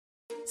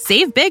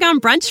Save big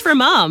on brunch for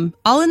mom,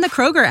 all in the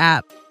Kroger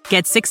app.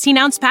 Get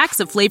 16-ounce packs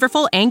of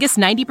flavorful Angus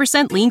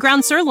 90% lean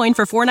ground sirloin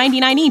for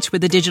 $4.99 each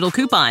with a digital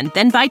coupon.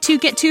 Then buy 2,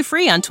 get 2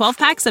 free on 12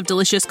 packs of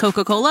delicious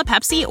Coca-Cola,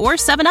 Pepsi, or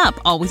 7-Up,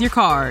 all with your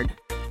card.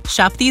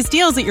 Shop these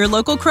deals at your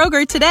local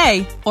Kroger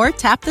today, or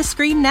tap the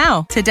screen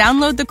now to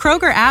download the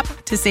Kroger app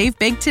to save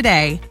big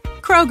today.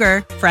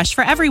 Kroger, fresh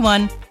for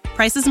everyone.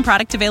 Prices and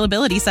product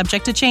availability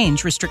subject to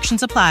change.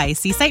 Restrictions apply.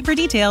 See site for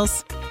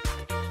details.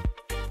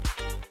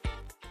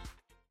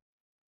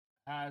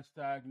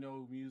 Hashtag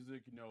no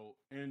music, no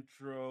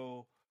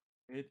intro.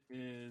 It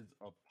is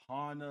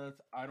upon us.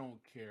 I don't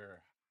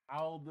care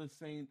how the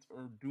Saints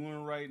are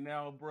doing right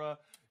now, bruh.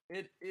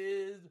 It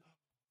is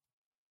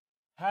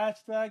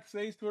hashtag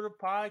Saints Twitter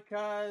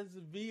Podcast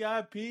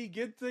VIP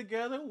get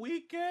together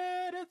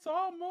weekend. It's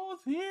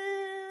almost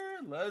here.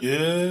 Let's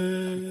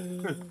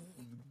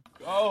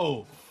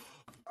go.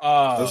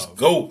 Let's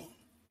go.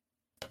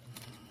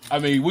 I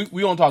mean,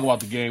 we don't talk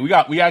about the game.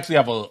 We actually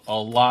have a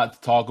lot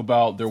to talk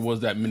about. There was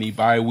that mini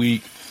bye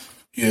week.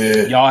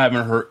 Yeah. Y'all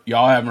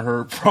haven't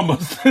heard from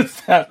us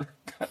since that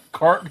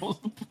Cardinals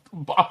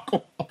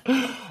debacle.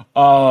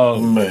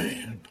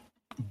 Man.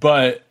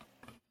 But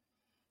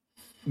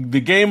the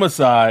game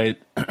aside,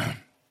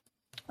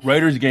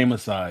 Raiders game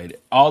aside,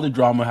 all the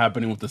drama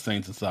happening with the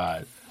Saints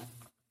aside,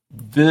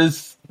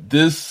 these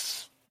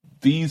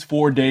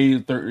 4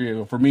 days,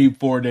 for me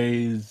 4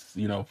 days,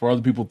 for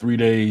other people 3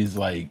 days,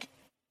 like,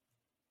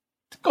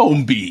 it's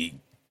gonna be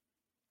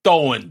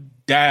throwing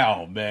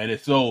down, man. And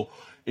so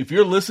if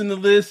you're listening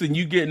to this and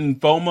you getting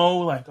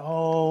FOMO, like,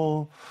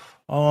 oh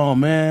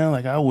man,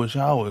 like I wish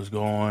I was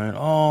going.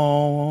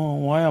 Oh,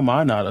 why am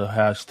I not a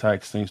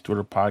hashtag Saints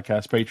Twitter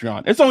Podcast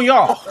Patreon? It's on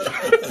y'all.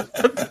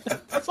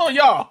 That's on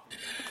y'all.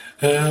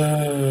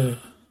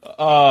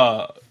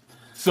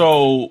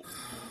 So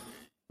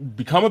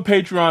become a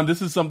Patreon.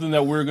 This is something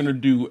that we're gonna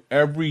do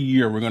every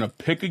year. We're gonna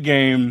pick a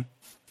game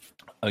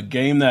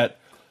that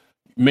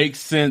makes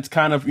sense,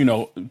 kind of, we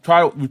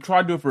try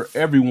to do it for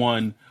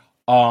everyone,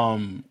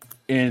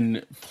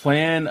 and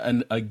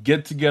plan a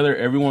get together.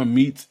 Everyone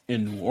meets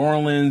in New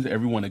Orleans.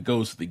 Everyone that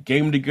goes to the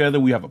game together.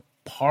 We have a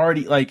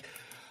party. Like,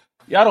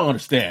 y'all don't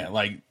understand.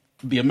 Like,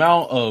 the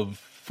amount of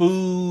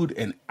food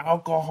and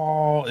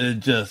alcohol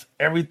and just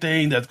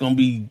everything that's gonna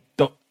be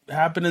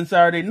happening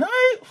Saturday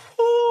night.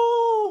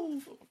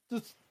 Ooh,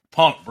 just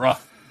pumped, bro.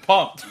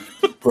 Pumped,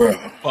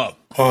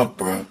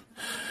 bro.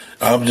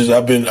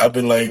 I've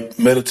been like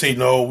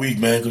meditating all week,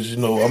 man, because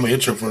I'm an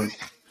introvert.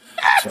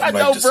 So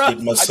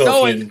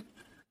I'm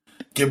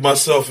get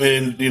myself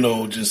in,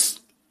 just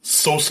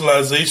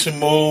socialization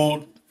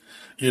mode,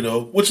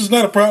 which is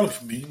not a problem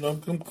for me.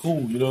 I'm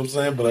cool, you know what I'm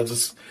saying? But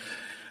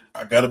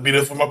I gotta be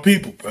there for my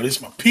people, bro.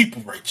 It's my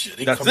people right here.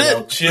 They coming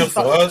out cheer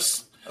for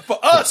us. For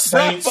us,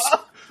 Saints,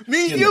 bro.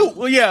 Me and you.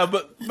 Well, yeah,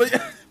 but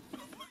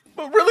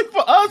really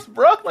for us,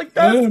 bro. Like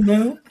that. Yeah,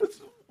 man.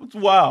 It's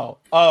wild.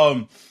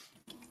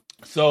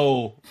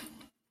 So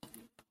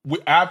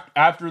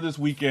after this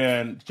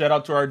weekend, shout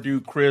out to our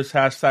dude Chris,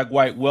 hashtag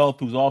White Wealth,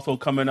 who's also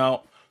coming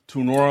out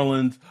to New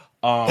Orleans.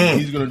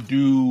 He's gonna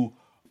do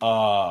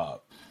bro.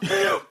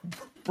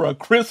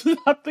 Chris is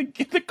at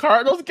the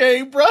Cardinals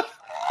game, bro.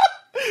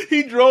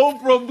 He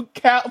drove from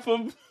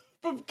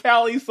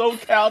Cali,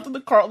 SoCal to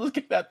the Cardinals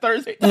game that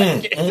Thursday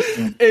night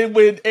game. And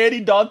when Andy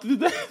Dalton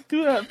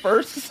threw that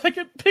first,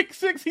 second pick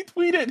six, he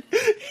tweeted,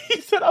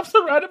 he said, "I'm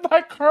surrounded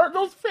by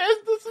Cardinals fans.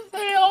 This is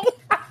hell."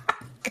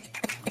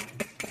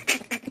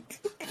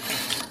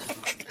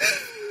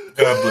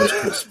 God bless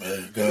Chris,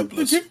 man. God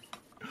bless him.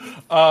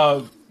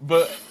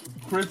 But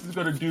Chris is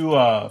gonna do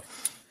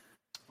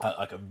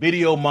like a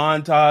video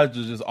montage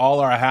of just all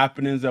our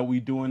happenings that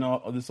we doing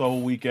this whole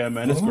weekend,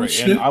 man. It's great.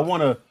 Shit. And I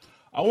wanna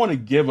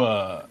give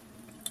a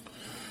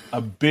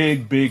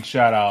big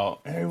shout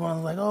out.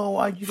 Everyone's like, "Oh,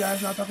 why you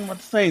guys not talking about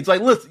the Saints?"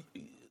 Like, listen,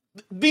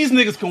 these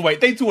niggas can wait.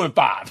 They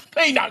 2-5.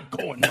 They not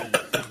going nowhere.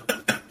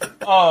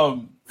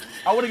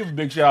 I want to give a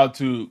big shout out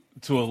to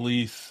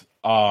Elise.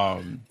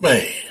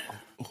 Man.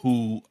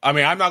 Who, I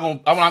mean, I'm not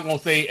gonna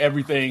say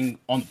everything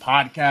on the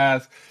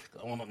podcast.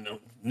 I want to know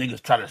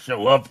niggas try to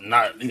show up and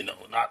not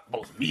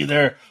supposed to be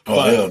there.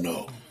 Oh, hell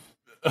no.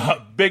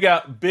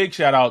 Big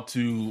shout out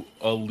to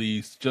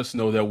Elise. Just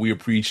know that we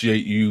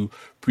appreciate you,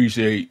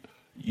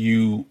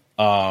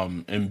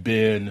 and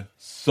Ben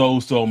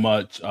so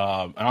much. And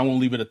I'm gonna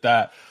leave it at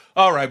that.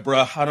 All right,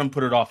 bro. I done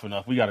put it off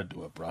enough. We got to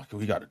do it, bro.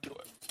 We got to do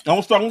it.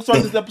 I'm gonna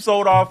start this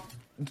episode off.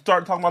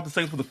 Start talking about the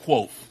Saints with a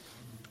quote.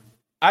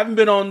 I haven't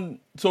been on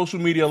social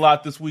media a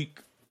lot this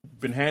week.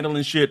 Been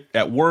handling shit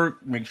at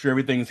work, make sure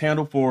everything's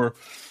handled for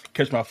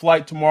catch my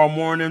flight tomorrow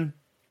morning.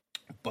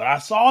 But I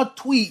saw a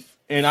tweet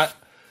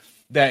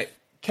that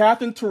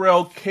Catherine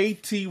Terrell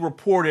KT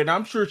reported. And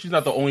I'm sure she's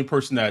not the only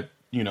person that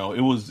it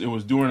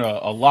was during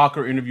a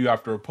locker interview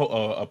after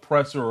a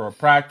presser or a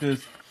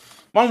practice.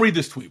 I'm gonna read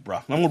this tweet, bro.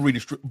 I'm gonna read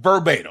it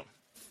verbatim.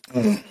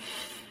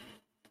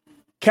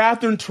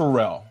 Catherine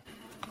Terrell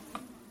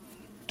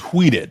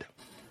tweeted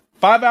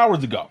 5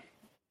 hours ago.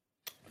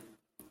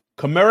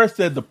 Kamara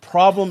said the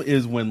problem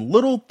is when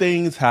little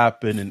things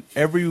happen and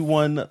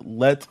everyone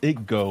lets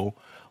it go,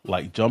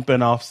 like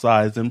jumping off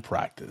sides in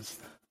practice.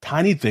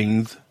 Tiny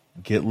things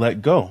get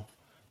let go.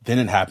 Then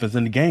it happens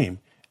in the game.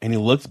 And he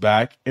looks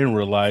back and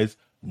realizes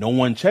no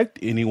one checked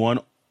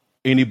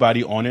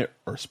anybody on it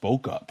or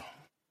spoke up.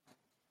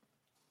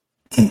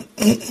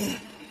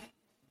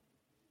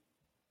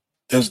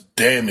 That's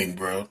damning,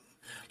 bro.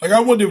 Like, I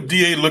wonder if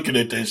DA looking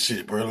at that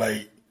shit, bro.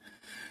 Like,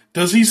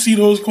 does he see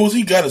those quotes?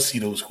 He got to see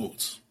those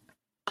quotes.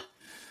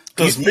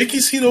 Does Mickey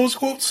see those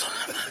quotes?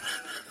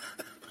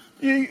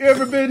 You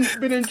ever been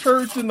in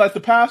church and like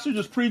the pastor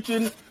just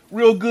preaching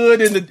real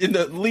good and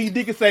the lead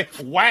deacon say,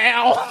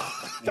 "Wow,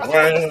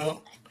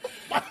 wow."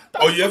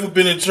 Oh, you ever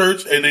been in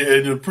church and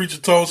the preacher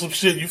told some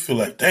shit? You feel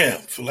like,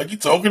 damn, feel like he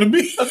talking to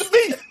me. That's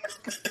me.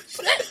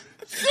 Shit.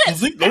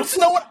 Don't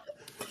know what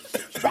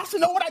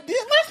I did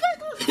last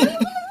night?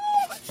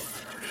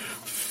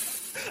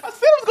 I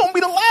said it was gonna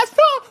be the last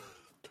time,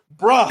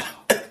 bruh.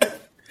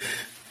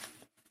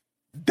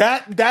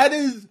 That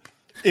is,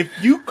 if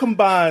you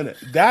combine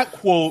that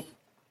quote,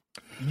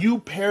 you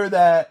pair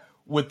that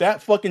with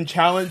that fucking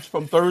challenge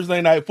from Thursday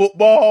Night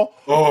Football.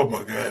 Oh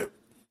my God.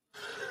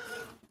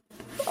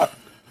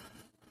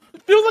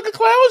 It feels like a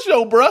clown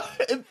show, bruh.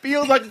 It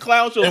feels like a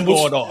clown show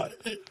going on.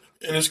 And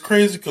it's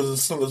crazy because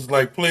it's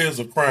like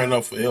players are crying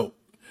out for help.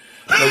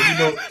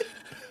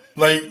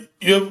 Like,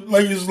 you know,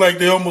 it's like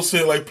they almost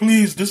said, like,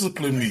 please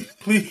discipline me,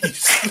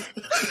 please.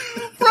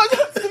 Bro, did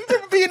you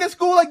ever be in this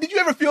school? Like, did you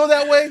ever feel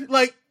that way?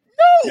 Like,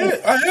 no.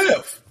 Yeah, I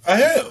have.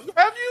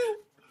 Have you?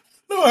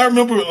 No, I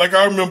remember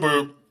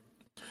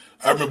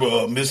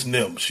Miss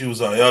Nim. She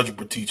was our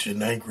algebra teacher in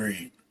 9th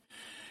grade.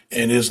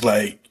 And it's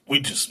like,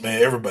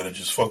 everybody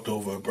just fucked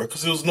over her, bro,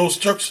 because there was no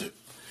structure.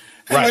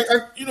 And right.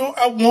 Like,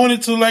 I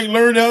wanted to, like,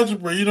 learn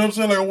algebra. You know what I'm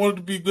saying? Like, I wanted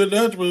to be good at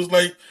algebra. It's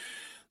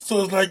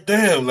like,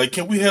 damn, like,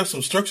 can we have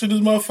some structure to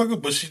this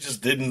motherfucker? But she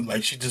just didn't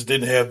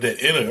have that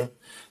in her.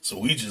 So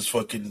we just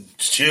fucking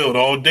chilled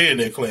all day in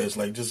that class,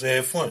 like, just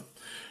had fun.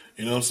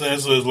 You know what I'm saying?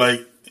 So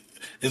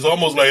it's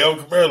almost like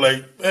Elton Kamara,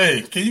 like,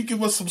 hey, can you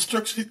give us some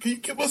structure? Can you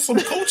give us some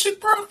coaching,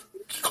 bro?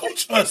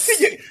 Coach us.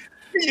 Can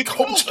you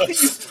coach us?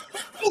 Please.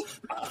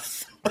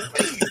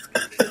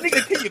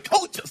 Nigga, can you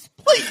coach us,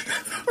 please?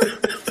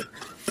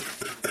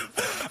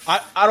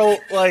 I don't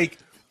like.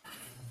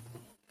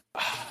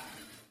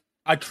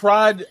 I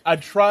tried to I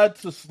tried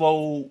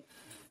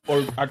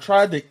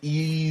to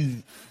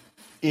ease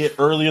it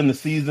early in the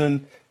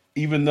season,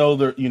 even though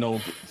there,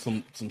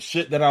 some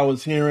shit that I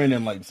was hearing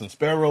and like some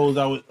sparrows,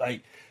 I was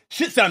like,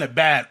 shit sounded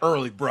bad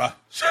early, bruh.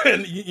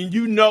 and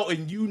you know,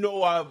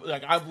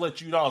 I've let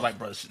you know, I was like,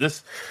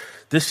 bruh,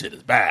 this shit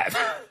is bad,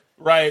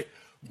 right?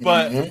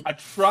 But I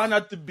try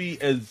not to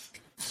be as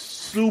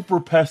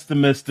super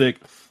pessimistic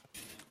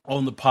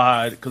on the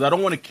pod because I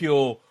don't want to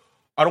kill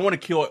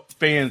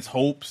fans'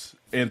 hopes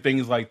and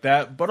things like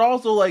that. But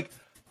also, like,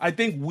 I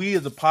think we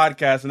as a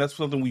podcast, and that's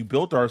something we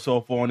built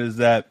ourselves on, is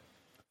that,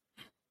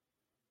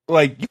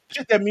 like,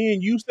 shit that me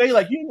and you say,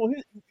 like, you're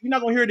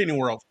not gonna hear it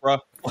anywhere else, bro.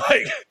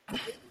 Like, you're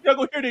not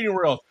gonna hear it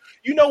anywhere else.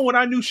 You know, when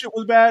I knew shit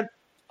was bad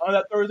on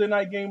that Thursday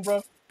night game,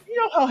 bro. You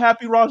know how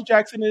happy Ross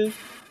Jackson is.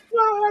 You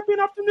know how happy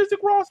and optimistic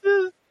Ross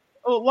is.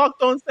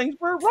 Locked on things,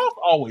 bro. Ross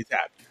always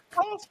happy.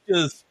 Ross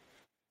just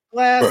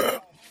glass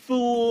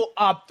full,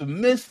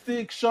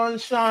 optimistic,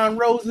 sunshine,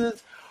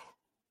 roses.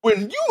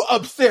 When you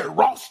upset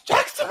Ross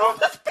Jackson on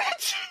this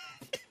bitch,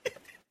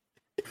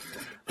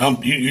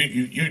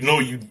 you know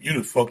you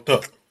done fucked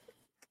up.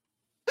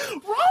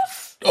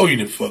 Ross? Oh, you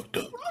done fucked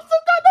up. Ross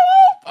don't got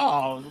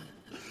no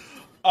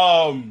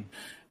hope.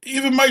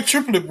 Even Mike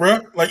Triplett, bro.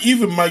 Like,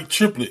 even Mike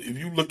Triplett, if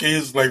you look at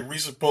his, like,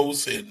 recent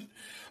posts and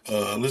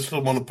listen to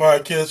him on the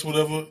podcast,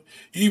 whatever,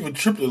 even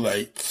Triplett,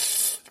 like,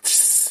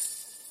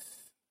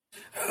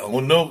 I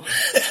don't know.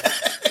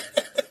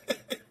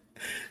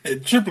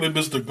 And Triplett,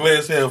 Mr.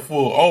 Glass half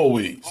full,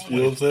 always. You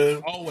know what I'm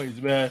saying?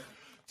 Always, man.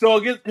 So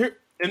again, here,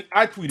 and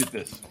I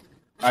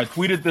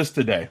tweeted this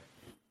today.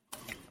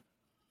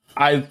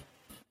 I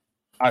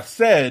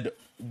said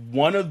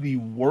one of the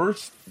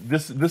worst.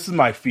 This is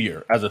my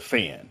fear as a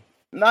fan.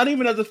 Not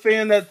even as a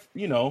fan that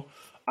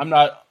I'm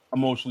not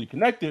emotionally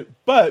connected,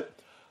 but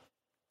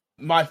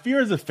my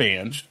fear as a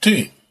fan.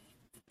 It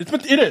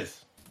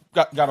is.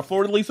 Got a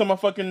Florida lease on my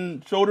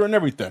fucking shoulder and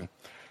everything.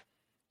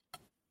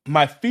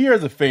 My fear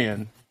as a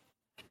fan,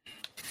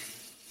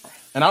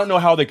 and I don't know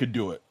how they could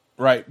do it,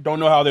 right?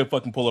 Don't know how they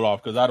fucking pull it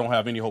off because I don't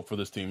have any hope for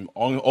this team.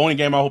 Only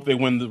game I hope they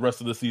win the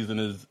rest of the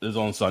season is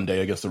on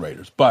Sunday against the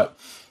Raiders. But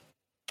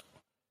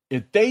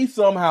if they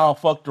somehow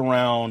fucked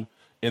around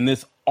in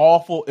this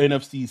awful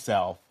NFC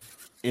South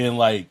and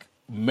like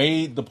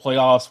made the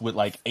playoffs with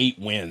like 8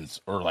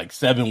 wins or like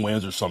 7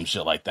 wins or some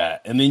shit like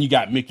that, and then you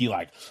got Mickey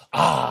like,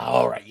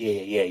 all right,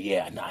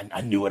 yeah,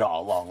 I knew it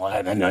all along.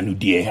 I knew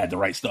DA had the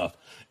right stuff,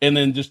 and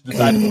then just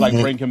decided to like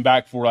bring him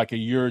back for like a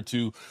year or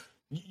two.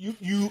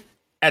 You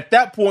at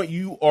that point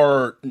you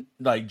are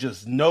like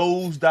just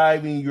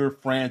nosediving your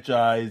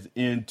franchise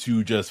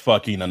into just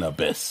fucking an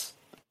abyss.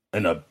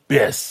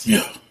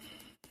 Yeah.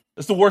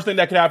 It's the worst thing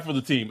that could happen for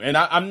the team. And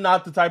I'm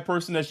not the type of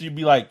person that should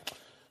be like,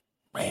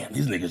 man,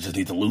 these niggas just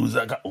need to lose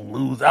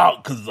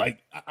out because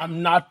like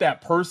I'm not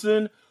that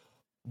person.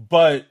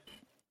 But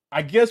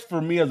I guess for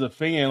me as a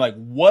fan, like,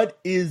 what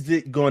is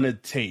it gonna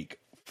take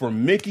for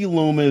Mickey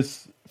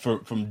Loomis,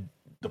 from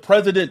the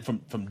president,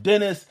 from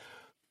Dennis,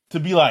 to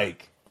be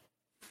like,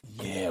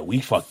 yeah,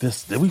 we fucked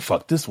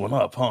this one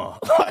up, huh?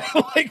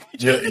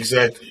 Yeah,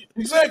 exactly.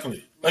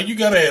 Like you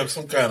gotta have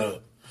some kind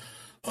of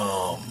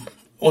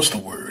what's the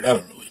word? I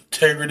don't know,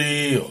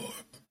 integrity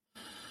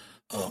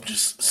or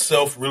just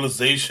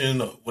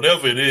self-realization or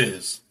whatever it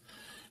is.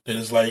 Then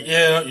it's like,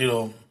 yeah,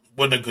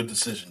 wasn't a good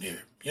decision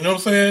here. You know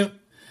what I'm saying?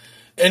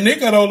 And they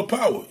got all the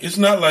power. It's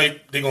not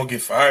like they're gonna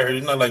get fired.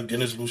 It's not like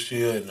Dennis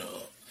Lucia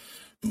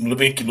and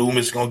Mickey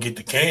Loomis gonna get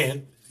the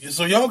can.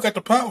 So y'all got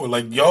the power.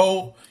 Like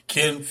y'all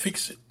can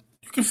fix it.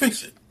 You can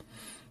fix it.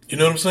 You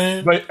know what I'm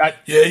saying? But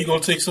you're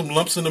gonna take some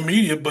lumps in the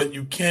media, but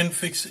you can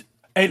fix it.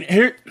 And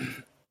here,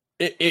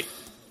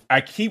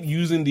 I keep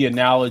using the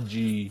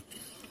analogy.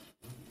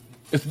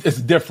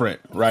 It's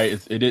different, right?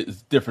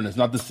 It's different. It's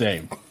not the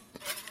same.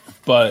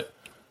 But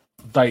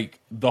like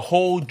the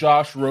whole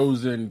Josh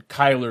Rosen,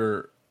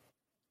 Kyler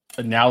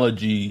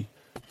analogy,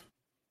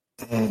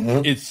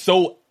 it's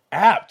so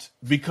apt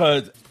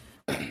because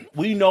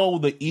we know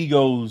the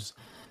egos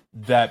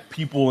that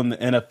people in the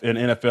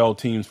NFL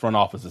teams front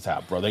offices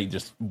have, bro. They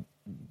just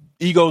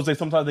egos.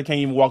 Sometimes they can't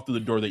even walk through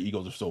the door. Their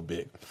egos are so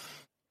big.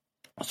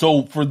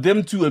 So for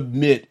them to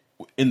admit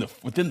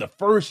within the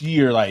first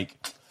year, like,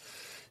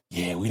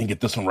 yeah, we didn't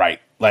get this one right.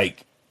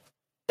 Like,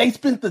 they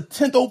spent the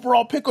 10th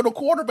overall pick on a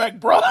quarterback,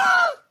 bro.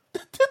 The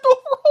 10th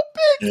overall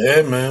pick.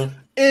 Yeah, man.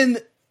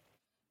 And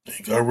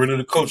they got rid of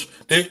the coach.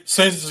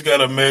 Saints just got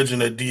to imagine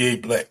that D.A.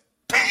 Black.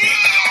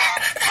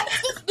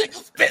 This nigga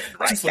spit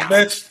right just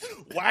now.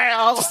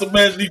 Wow. Just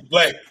imagine he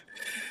black.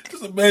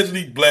 Just imagine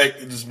he black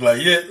and just be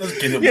like, yeah, let's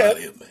get him out of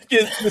here, man.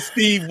 Get the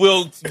Steve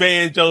Wilkes,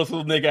 Van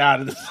Joseph nigga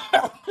out of this.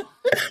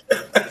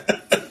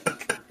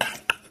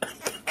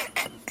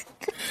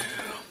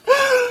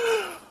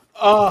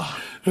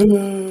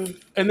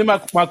 And then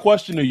my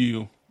question to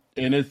you,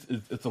 and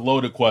it's a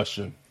loaded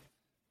question.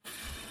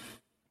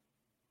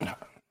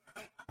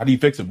 How do you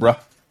fix it, bro?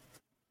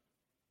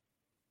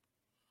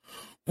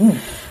 Boy,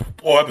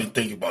 I've been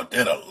thinking about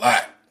that a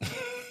lot.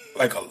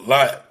 Like a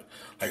lot.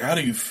 Like, how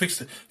do you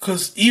fix it?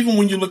 Because even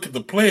when you look at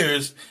the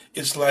players,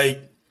 it's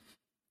like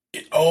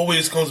it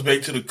always comes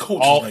back to the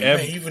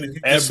coaches. Even if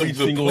you get some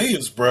good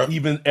players, bro,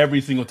 even every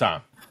single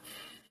time,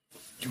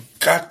 you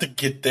got to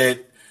get that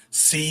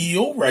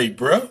CEO right,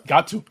 bro.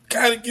 Got to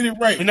get it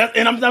right. And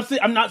I'm not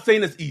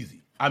saying it's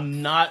easy.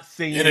 I'm not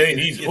saying it ain't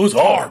easy. It's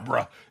hard,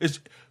 bro. It's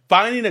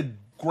finding a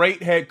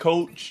great head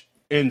coach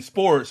in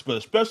sports, but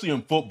especially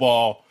in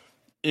football,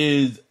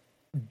 is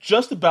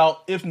just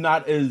about, if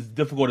not as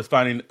difficult as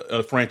finding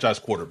a franchise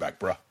quarterback,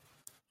 bro.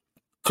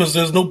 Because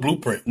there's no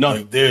blueprint. No,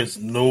 like, there's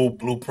no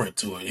blueprint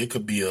to it. It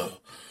could be a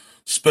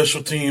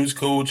special teams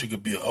coach. It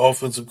could be an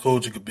offensive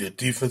coach. It could be a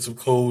defensive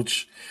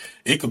coach.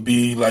 It could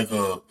be like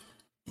a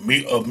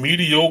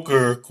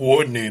mediocre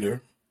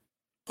coordinator.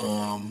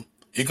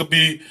 It could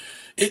be.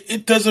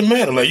 It doesn't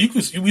matter. Like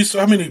we saw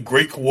how many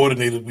great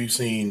coordinators we've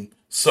seen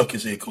suck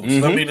as head coaches.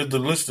 Mm-hmm. I mean, the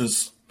list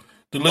is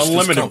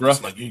unlimited, bro.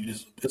 Like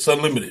it's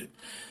unlimited.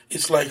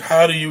 It's like,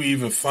 how do you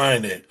even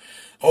find that?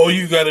 All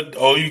you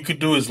could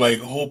do is like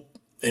hope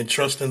and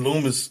trust in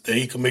Loomis that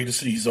he can make the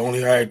city. He's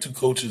only hired 2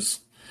 coaches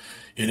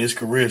in his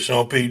career,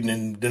 Sean Payton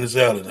and Dennis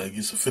Allen. Like,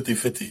 it's a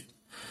 50-50.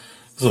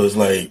 So it's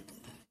like,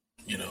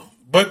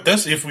 but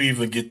that's if we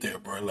even get there,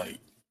 bro. Like,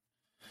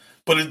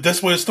 but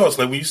that's where it starts.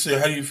 Like, when you say,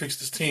 how do you fix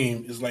this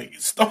team? It's like,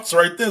 it starts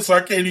right there. So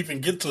I can't even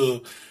get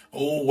to,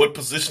 what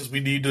positions we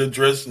need to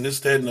address and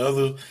this, that, and the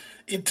other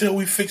until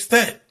we fix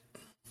that.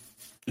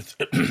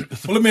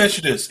 Well, let me ask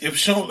you this. If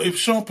Sean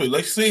Payton,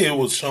 let's say it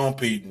was Sean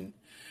Payton,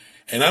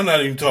 and I'm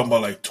not even talking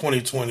about like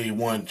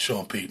 2021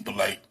 Sean Payton, but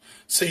like,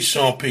 say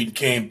Sean Payton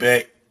came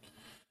back,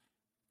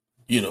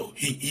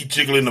 he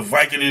jiggling the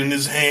Viking in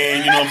his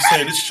hand, you know what I'm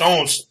saying?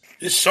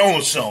 It's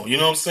Sean, you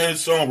know what I'm saying?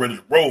 Sean ready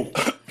to roll.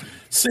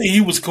 Say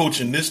he was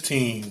coaching this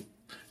team,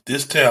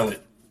 this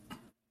talent,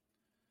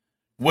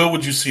 where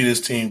would you see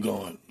this team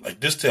going? Like,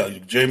 this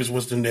talent, Jameis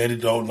Winston, Andy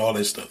Dalton, all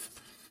that stuff.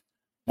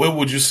 Where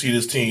would you see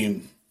this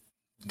team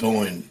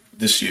going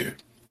this year?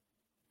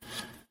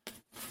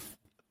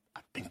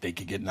 I think they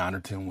could get 9 or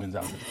 10 wins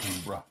out of the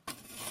team, bro.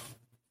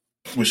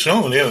 With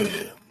Sean, hell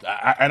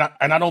yeah.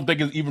 And I don't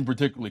think it's even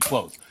particularly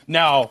close.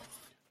 Now,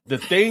 the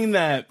thing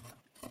that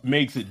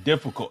makes it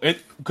difficult,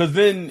 because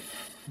then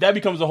that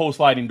becomes a whole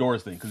sliding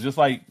doors thing. Because just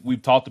like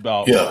we've talked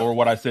about, or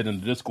what I said in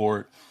the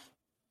Discord,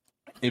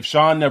 if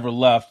Sean never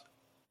left,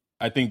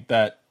 I think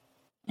that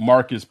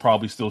Marcus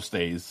probably still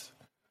stays.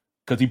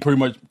 Because he pretty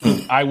much,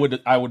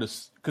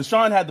 because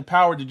Sean had the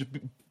power to just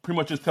pretty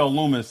much just tell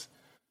Loomis,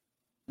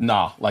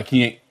 nah, like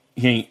he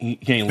ain't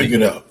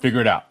figure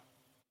it out,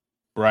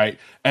 right?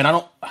 And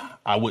I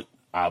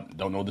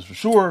don't know this for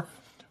sure,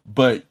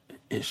 but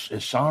is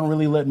Sean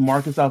really letting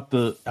Marcus out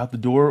the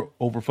door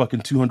over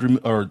fucking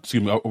over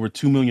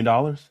 $2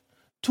 million?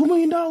 $2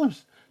 million.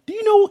 Do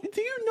you know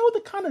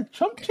the kind of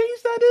chump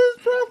change that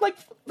is,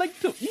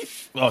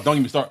 bro? Don't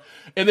even start.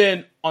 And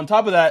then on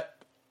top of that,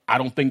 I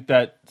don't think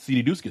that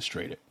CD Deuce gets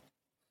traded.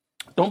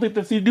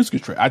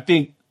 I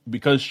think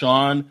because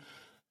Sean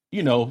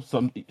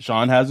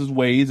has his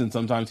ways, and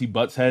sometimes he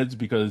butts heads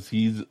because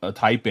he's a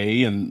type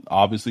A, and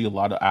obviously a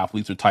lot of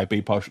athletes are type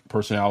A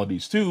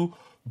personalities too.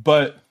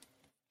 But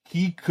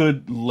he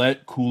could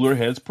let cooler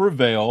heads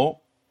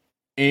prevail,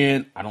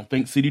 and I don't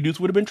think CD Deuce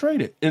would have been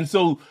traded. And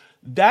so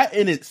that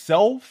in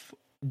itself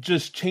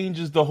just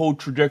changes the whole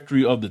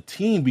trajectory of the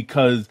team,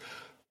 because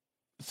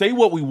say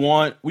what we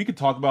want, we could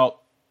talk about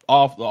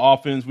off the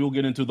offense. We'll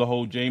get into the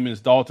whole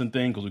Jameis Dalton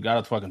thing because we got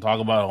to fucking talk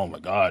about it. Oh my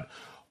God.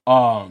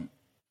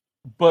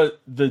 But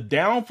the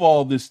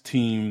downfall of this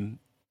team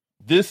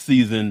this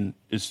season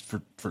is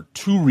for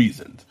two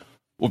reasons.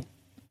 Well,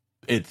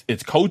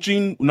 it's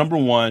coaching, number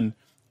one,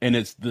 and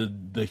it's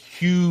the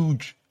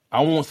huge,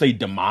 I won't say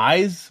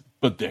demise,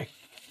 but the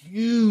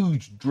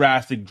huge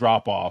drastic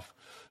drop off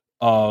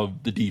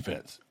of the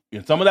defense.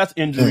 And some of that's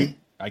injury.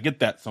 I get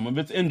that. Some of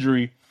it's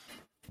injury,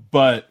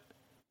 but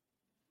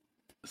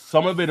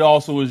some of it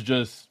also is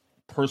just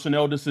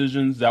personnel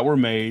decisions that were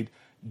made.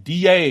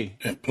 DA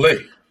and play.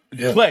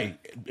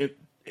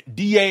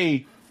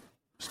 DA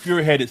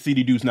spearheaded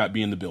CD Deuce not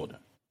being in the building.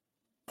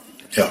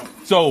 Yeah.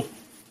 So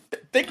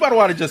think about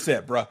what I just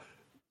said, bro.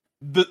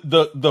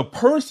 The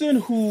person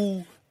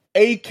who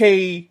AK,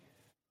 I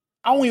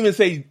won't even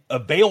say a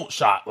bailed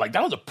shot. Like,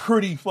 that was a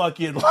pretty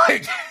fucking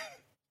pretty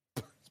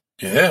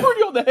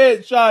on the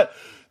head shot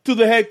to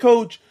the head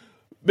coach,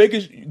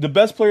 making the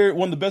best player,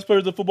 one of the best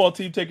players of the football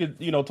team,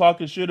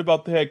 talking shit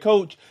about the head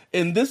coach.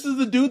 And this is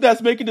the dude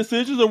that's making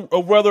decisions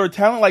of whether a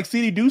talent like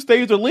CD Deuce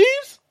stays or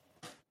leaves.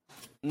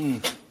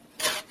 Man.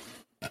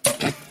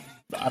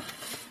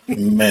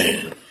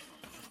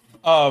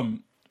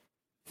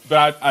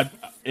 But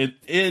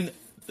in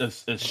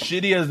as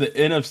shitty as the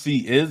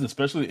NFC is,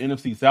 especially the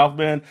NFC South,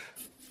 man,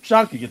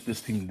 Sean could get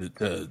this team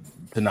to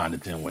 9 to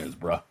 10 wins,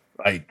 bro.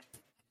 Like,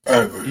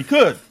 he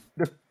could.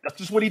 That's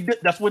just what he did.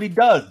 That's what he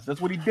does.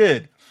 That's what he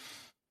did.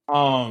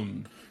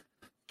 And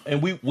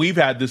we've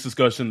had this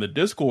discussion in the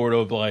Discord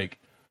of like,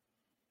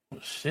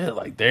 shit,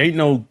 like there ain't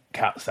no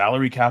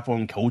salary cap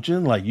on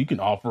coaching. Like, you can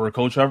offer a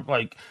coach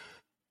like,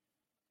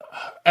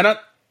 and I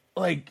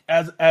like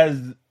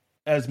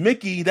as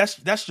Mickey,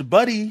 that's your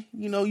buddy.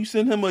 You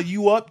send him a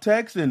 "you up"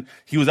 text, and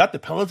he was at the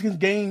Pelicans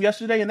game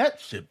yesterday, and that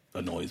shit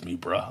annoys me,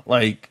 bro.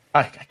 Like,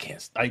 I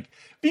can't. Like,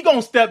 if you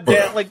gonna step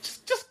down, like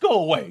just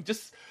go away.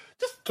 Just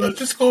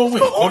go away.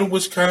 Go to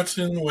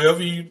Wisconsin,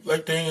 wherever you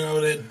like to hang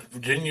out at,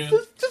 Virginia.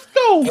 Just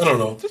go. I don't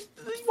know.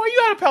 Why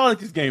you at a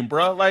Pelicans game,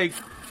 bro? Like,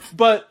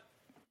 but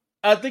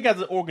I think as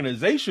an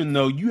organization,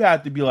 though, you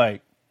have to be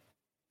like,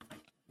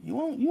 you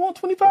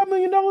want $25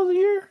 million a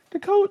year to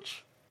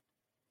coach?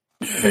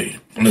 Hey,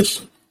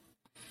 listen,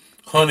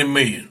 $100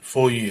 million,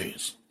 4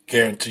 years,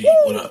 guaranteed.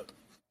 Woo! What up?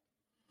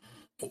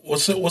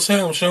 What's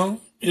happening, Sean?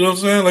 You know what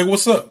I'm saying? Like,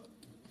 what's up?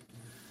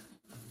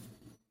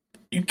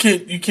 You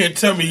can't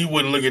tell me he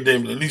wouldn't look at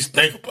them and at least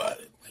think about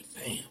it. Like,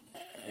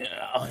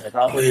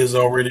 damn, players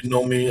already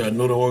know me. I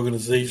know the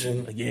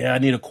organization. Yeah, I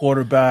need a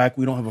quarterback.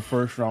 We don't have a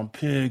first round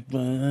pick, but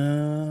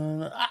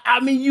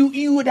I mean,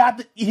 you would have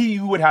to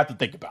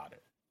think about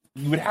it.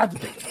 You would have to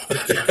think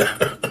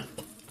about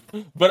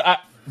it.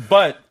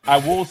 But I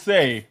will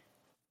say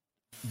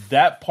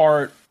that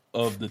part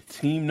of the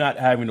team not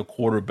having a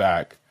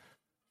quarterback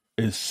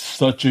is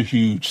such a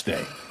huge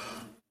thing.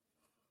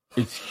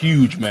 It's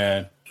huge,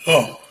 man.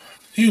 Oh,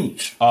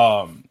 huge.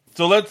 So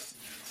let's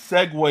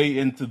segue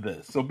into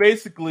this. So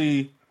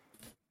basically,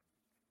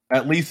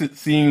 at least it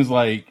seems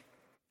like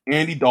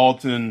Andy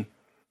Dalton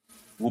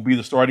will be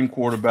the starting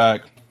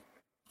quarterback,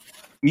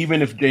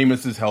 even if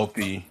Jameis is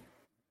healthy.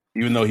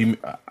 Even though he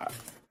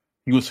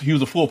was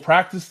a full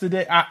practice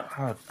today.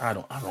 I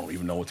don't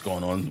even know what's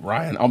going on,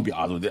 Ryan. I'll be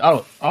honest with you.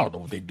 I don't know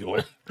what they're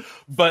doing.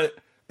 But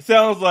it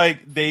sounds like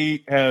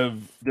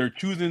they're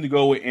choosing to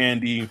go with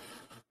Andy.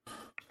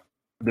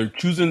 They're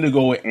choosing to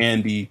go with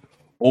Andy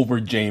over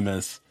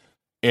Jameis.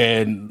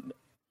 And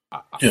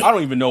I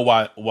don't even know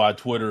why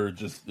Twitter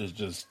is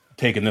just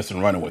taking this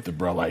and running with it,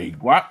 bro. Like,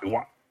 why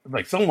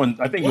like someone,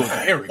 I think it was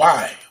Eric.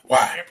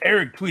 Why?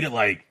 Eric tweeted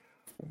like,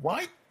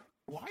 why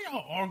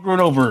y'all arguing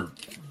over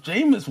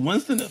Jameis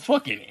Winston and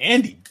fucking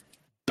Andy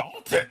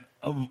Dalton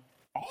of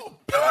all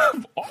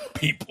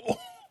people?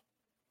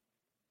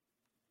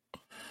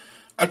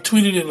 I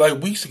tweeted it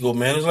like weeks ago,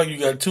 man. It's like you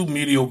got two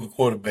mediocre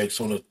quarterbacks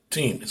on a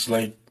team. It's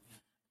like,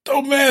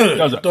 don't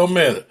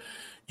matter.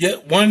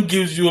 Yet one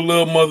gives you a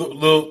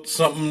little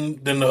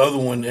something than the other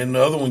one, and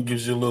the other one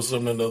gives you a little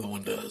something than the other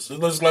one does.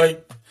 So it's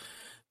like,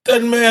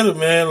 doesn't matter,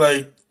 man.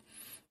 Like,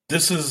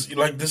 this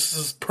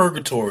is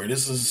purgatory.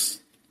 This is,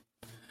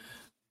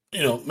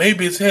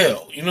 maybe it's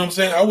hell. You know what I'm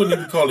saying? I wouldn't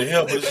even call it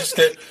hell, but it's just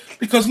that,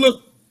 because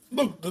look,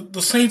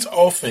 the Saints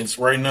offense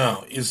right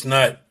now is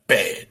not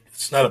bad.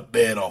 It's not a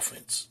bad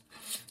offense.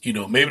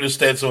 Maybe the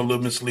stats are a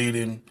little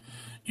misleading,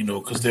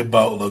 because they're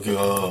about, I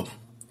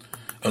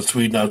was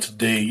tweeting out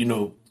today,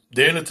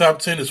 they're in the top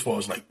 10 as far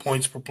as like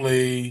points per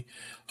play,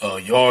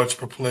 yards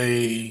per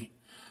play,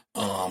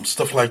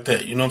 stuff like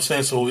that. You know what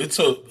I'm saying? So it's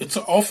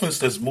an offense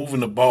that's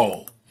moving the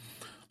ball.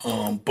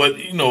 But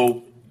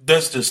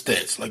that's just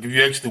stats. Like if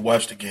you actually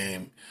watch the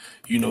game,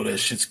 that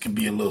shit can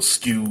be a little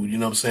skewed. You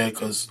know what I'm saying?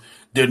 Because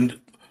they're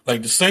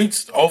like the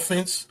Saints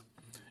offense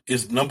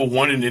is number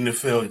one in the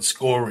NFL in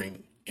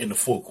scoring in the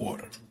fourth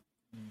quarter.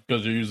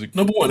 Because they're usually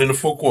number one in the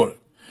fourth quarter,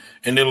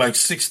 and they're like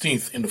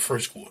 16th in the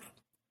first quarter.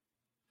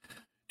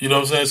 You know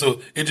what I'm saying?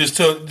 So it just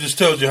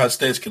tells you how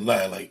stats can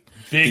lie. Like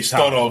they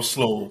start off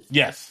slow.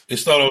 Yes, they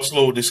start off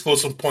slow. They score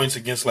some points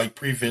against like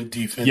prevent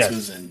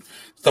defenses and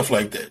stuff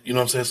like that. You know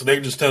what I'm saying? So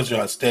that just tells you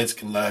how stats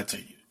can lie to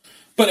you.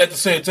 But at the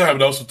same time,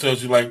 it also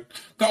tells you like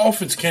the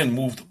offense can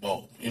move the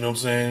ball. You know what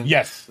I'm saying?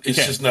 Yes,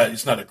 it's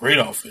not a great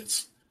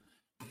offense,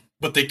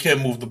 but they can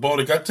move the ball.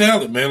 They got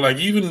talent, man. Like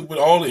even with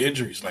all the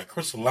injuries, like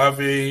Chris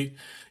Olave,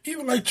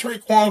 even like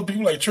Traquan,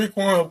 people like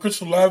Traquan,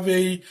 Chris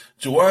Olave,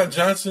 Juwan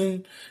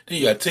Johnson. Then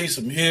you got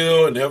Taysom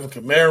Hill and Alvin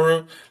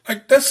Kamara.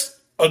 Like that's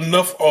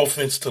enough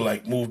offense to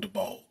like move the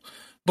ball.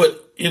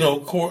 But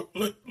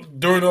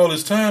during all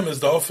this time, as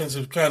the offense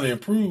has kind of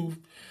improved,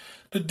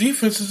 the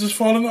defense is just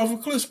falling off a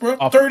cliff, bro.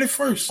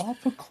 31st.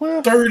 Off a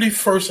cliff.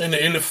 31st in the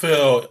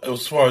NFL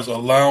as far as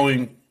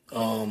allowing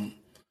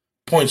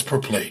points per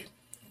play.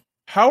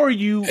 How are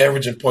you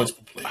averaging points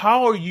per play?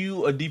 How are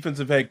you a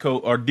defensive head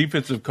coach or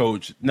defensive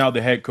coach? Now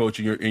the head coach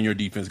in your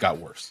defense got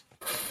worse.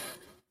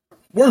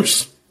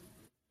 Worse.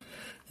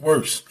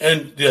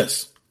 And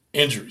yes,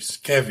 injuries.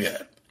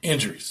 Caveat.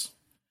 Injuries.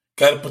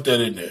 Got to put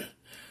that in there.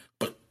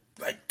 But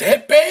like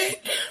that bad?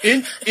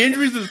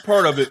 Injuries is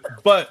part of it,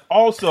 but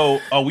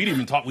also we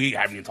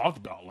haven't even talked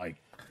about like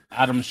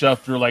Adam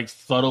Schefter like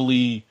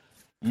subtly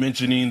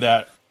mentioning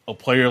that a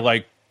player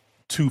like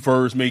 2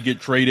 firsts may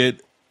get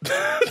traded.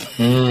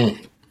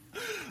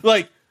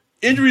 Like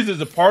injuries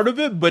is a part of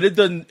it, but it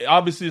doesn't.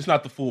 Obviously, it's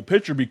not the full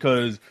picture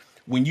because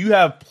when you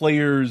have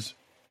players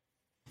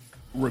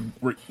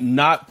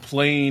not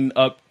playing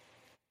up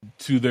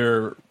to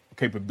their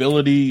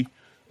capability,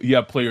 you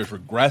have players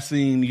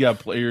regressing. You have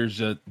players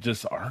that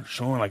just aren't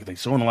showing like they're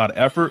showing a lot of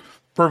effort.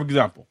 Perfect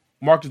example: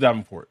 Marcus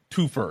Davenport,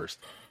 2 firsts.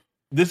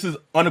 This has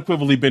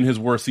unequivocally been his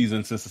worst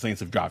season since the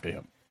Saints have drafted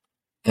him.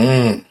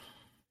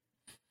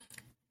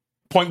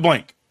 Point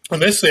blank.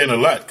 And they're saying a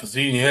lot because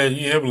he had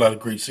a lot of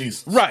great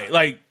seasons. Right.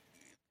 Like,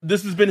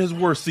 this has been his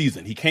worst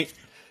season. He can't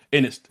 –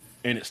 and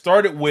it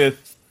started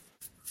with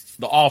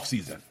the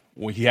offseason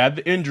when he had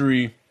the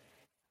injury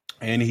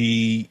and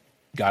he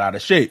got out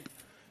of shape.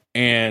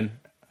 And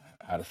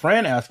I had a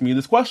friend ask me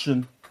this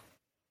question.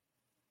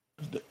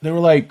 They were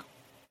like,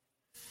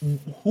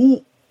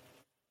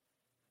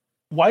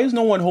 why is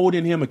no one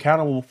holding him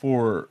accountable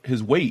for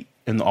his weight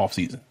in the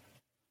offseason?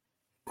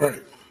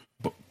 Right.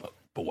 But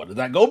what does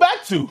that go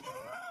back to?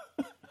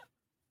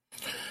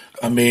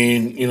 I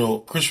mean,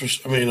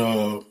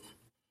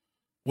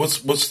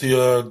 what's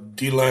the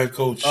D-line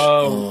coach?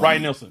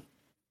 Ryan Nielsen.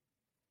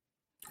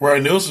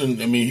 Ryan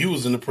Nielsen, I mean, he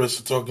was in the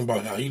press talking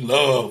about how he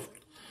loved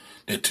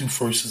that 2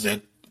 firsts is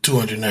at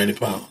 290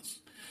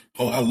 pounds.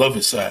 Oh, I love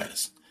his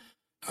size.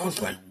 I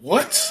was like,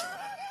 what?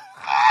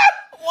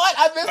 What?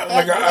 I missed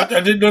that.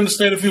 I didn't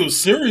understand if he was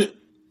serious.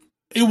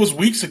 It was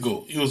weeks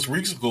ago.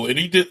 And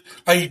he did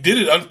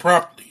it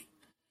unpromptly.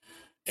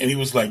 And he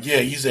was like, yeah,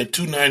 he's at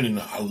 290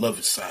 now. I love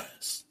his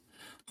size.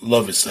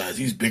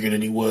 He's bigger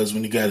than he was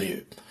when he got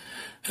here.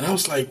 And I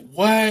was like,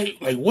 why?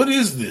 Like, what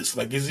is this?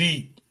 Like, is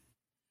he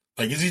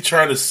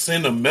trying to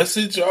send a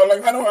message? Or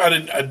like,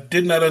 I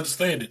did not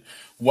understand it.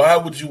 Why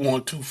would you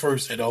want 2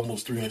 firsts at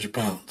almost 300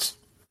 pounds?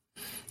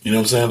 You know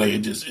what I'm saying? Like, it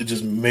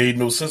just made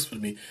no sense for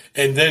me.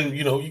 And then,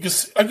 you can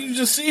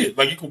just see it.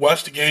 Like, you can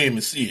watch the game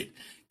and see it.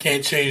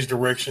 Can't change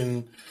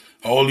direction.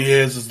 All he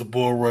has is the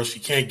bull rush. He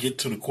can't get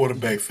to the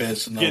quarterback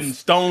fast enough. Getting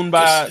stoned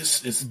by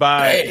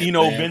bad,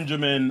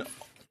 Benjamin.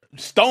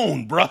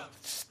 Stoned, bro.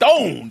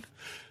 Stoned.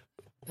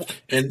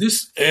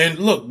 And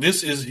look,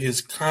 this is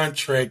his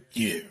contract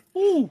year.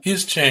 Ooh.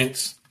 His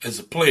chance as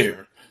a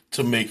player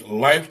to make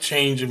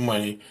life-changing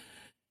money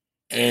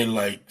and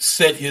like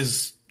set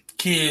his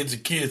kids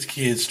and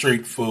kids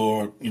straight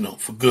for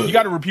good. You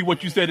got to repeat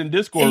what you said in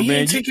Discord, and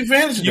man. Take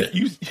advantage of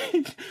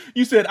that.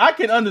 You said I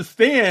can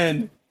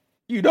understand,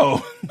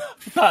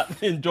 not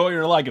enjoying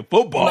or liking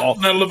football,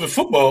 not loving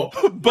football.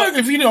 But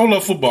if you don't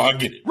love football, I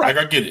get it. Right,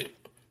 I get it.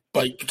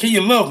 But can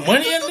you love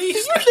money at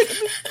least?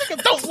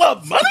 Don't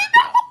love money,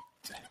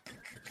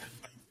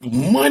 no.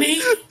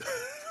 Money.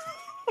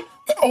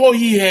 All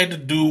he had to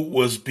do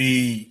was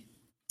be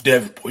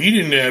Davenport. He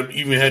didn't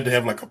even have to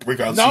have like a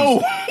breakout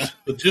season.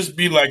 But just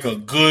be like a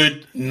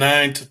good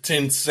 9 to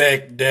 10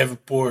 sack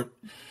Davenport,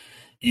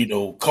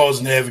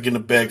 causing havoc in the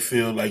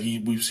backfield like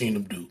we've seen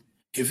him do.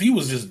 If he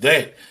was just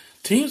that,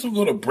 teams were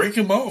going to break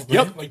him off,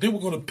 man. Yep. Like they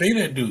were going to pay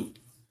that dude.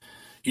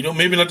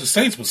 Maybe not the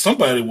Saints, but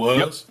somebody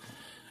was. Yep.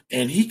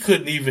 And he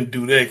couldn't even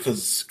do that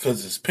because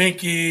his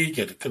pinky, he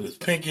had to cut his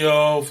pinky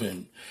off,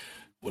 and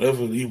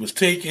whatever he was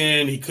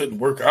taking, he couldn't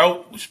work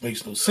out, which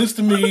makes no sense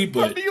to me.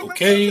 But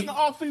okay. In the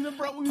offseason,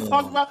 bro, we was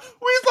talking about, we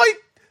was like,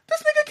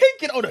 This nigga can't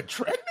get on a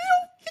treadmill.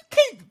 He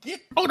can't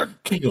get on a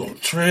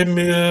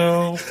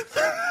treadmill.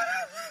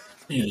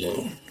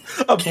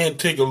 Can't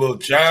take a little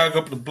jog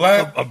up the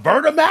block. A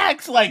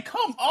Vertimax? Like,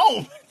 come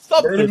on.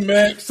 Something.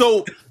 Vertimax.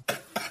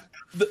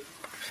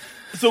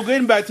 So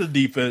getting back to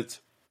the defense,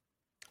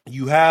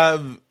 you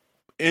have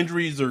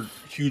injuries are a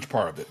huge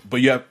part of it.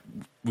 But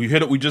we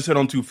just hit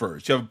on two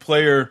first. You have a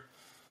player.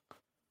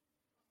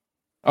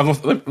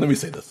 Let me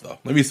say this though.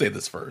 Let me say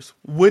this first.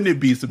 Wouldn't it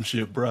be some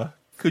shit, bruh?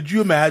 Could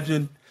you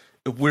imagine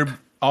if we're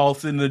all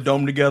sitting in the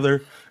dome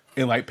together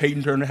and like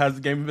Peyton Turner has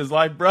the game of his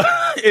life, bruh?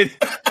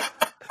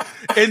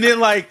 and then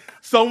like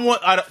someone,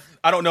 I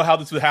don't know how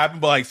this would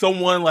happen, but like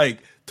someone like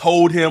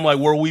told him like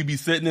where we be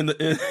sitting in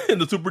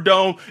the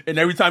Superdome, and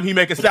every time he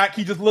make a sack,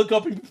 he just look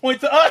up and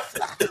point to us.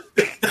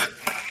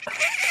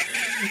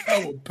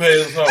 I would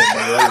pass out,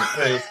 man. I would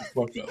pass the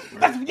fuck out,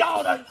 man.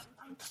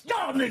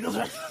 Y'all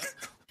niggas.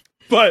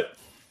 But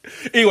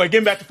anyway,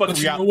 getting back to fucking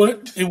reality. You know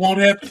what? It won't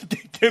happen.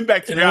 Getting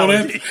back to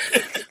reality.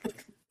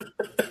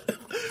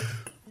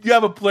 You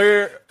have a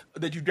player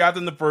that you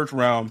drafted in the first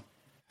round.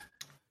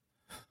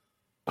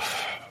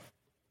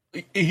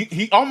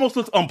 He almost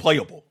looks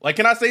unplayable. Like,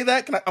 can I say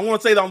that? I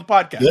want to say that on the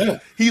podcast. Yeah.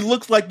 He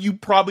looks like you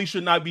probably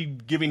should not be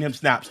giving him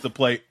snaps to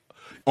play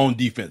on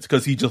defense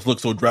because he just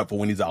looks so dreadful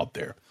when he's out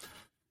there.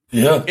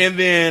 Yeah. And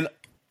then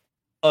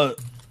a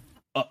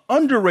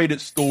underrated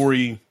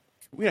story.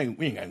 We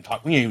ain't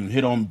even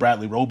hit on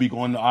Bradley Roby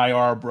going to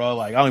IR, bro.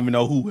 Like, I don't even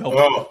know who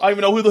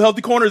the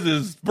healthy corners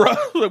is, bro.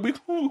 Like,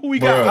 who we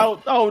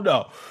got? I don't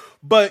know.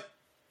 But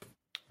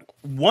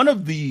one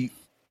of the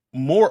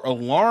more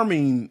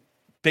alarming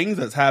things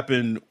that's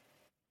happened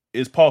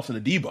is Paulson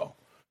Adebo,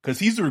 because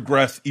he's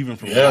regressed even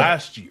from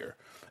last year.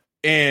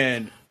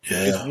 And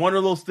it's one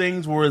of those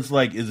things where it's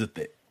like, is it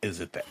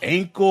the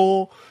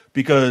ankle?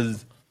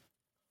 Because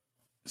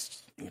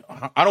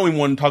I don't even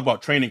want to talk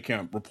about training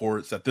camp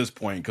reports at this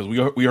point, because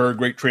we heard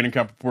great training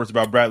camp reports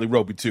about Bradley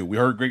Roby too. We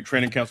heard great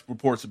training camp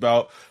reports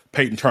about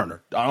Peyton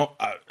Turner.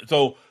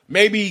 So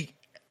maybe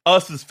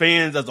us as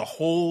fans as a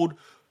whole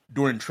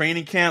during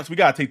training camps, we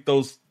gotta take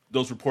those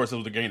reports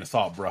as a grain of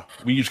salt, bro.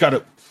 We just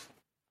gotta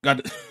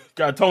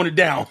tone it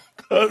down,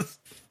 because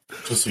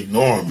just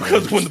ignore them.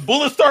 Because when the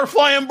bullets start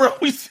flying, bro,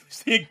 we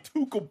see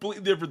two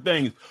completely different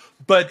things.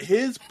 But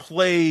his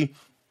play,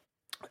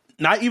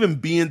 not even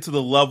being to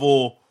the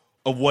level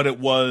of what it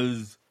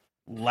was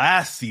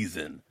last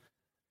season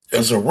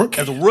as a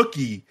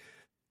rookie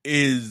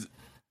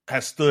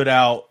has stood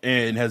out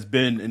and has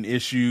been an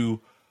issue.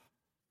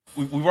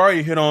 We've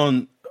already hit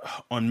on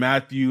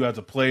Matthew as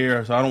a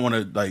player, so I don't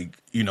want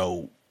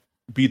to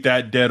beat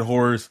that dead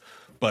horse.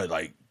 But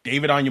like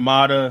David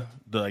Onyemata,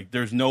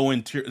 there's no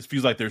interior. It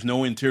feels like there's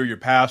no interior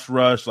pass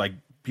rush. Like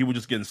people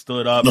just getting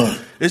stood up. No.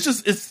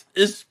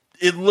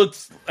 It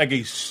looks like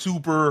a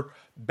super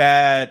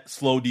bad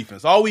slow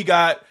defense. All we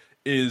got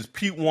is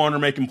Pete Warner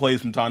making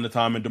plays from time to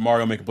time and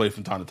DeMario making plays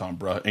from time to time,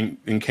 bro,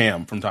 and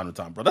Cam from time to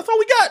time, bro. That's all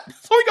we got.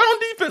 That's all we got on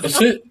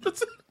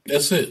defense.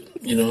 That's it.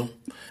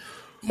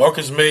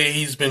 Marcus May,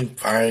 he's been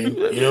fine.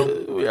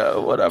 Yeah,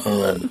 whatever.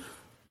 Man.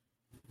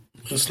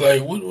 It's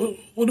like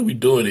what are we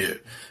doing here?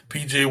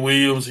 PJ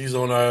Williams, he's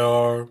on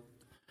IR.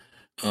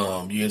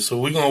 So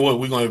we're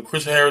gonna have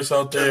Chris Harris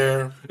out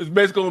there. It's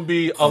basically gonna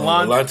be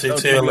Alontae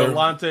Taylor,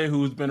 Alontae,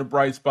 who's been a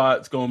bright spot.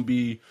 It's gonna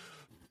be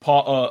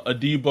Paul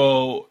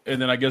Adebo,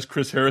 and then I guess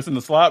Chris Harris in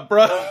the slot,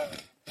 bro.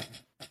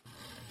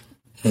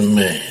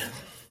 Man,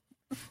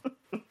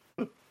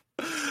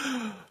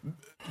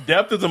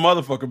 depth is a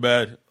motherfucker,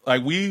 man.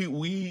 Like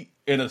we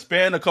in a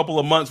span of a couple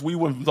of months, we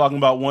went from talking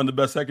about one of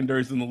the best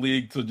secondaries in the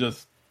league to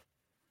just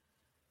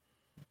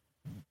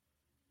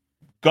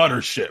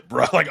gutter shit,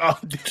 bro. Like,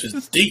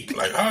 just deep.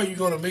 Like, how are you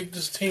gonna make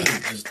this team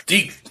just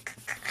deep?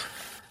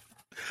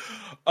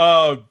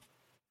 Let's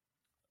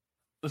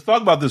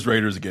talk about this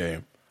Raiders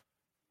game.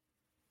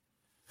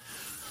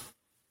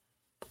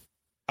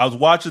 I was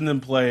watching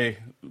them play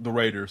the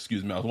Raiders.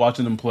 Excuse me. I was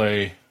watching them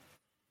play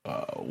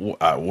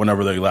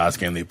whenever the last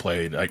game they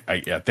played.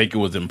 I think it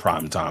was in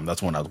prime time.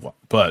 That's when I was watching.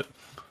 But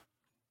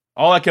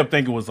all I kept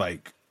thinking was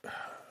like,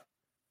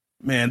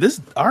 man,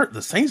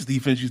 the Saints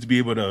defense used to be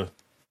able to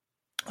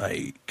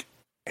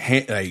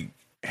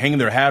hang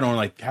their hat on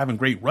like having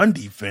great run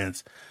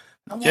defense.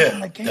 That was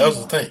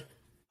the thing.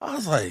 I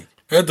was like,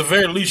 at the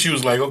very least, she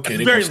was like, okay,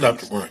 they're gonna stop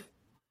the run.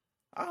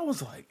 I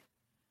was like,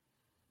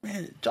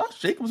 man, Josh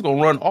Jacobs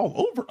gonna run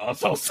all over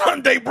us on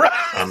Sunday, bro.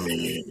 I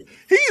mean,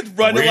 he's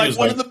running like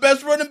one of the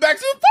best running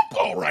backs in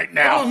football right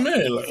now. Oh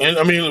man, and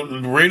I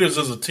mean, the Raiders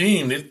as a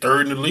team, they're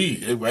third in the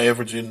league. They're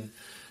averaging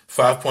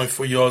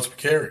 5.4 yards per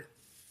carry.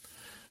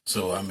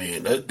 So I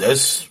mean,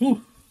 that's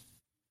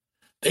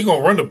they're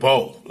gonna run the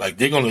ball. Like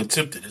they're gonna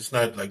attempt it. It's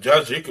not like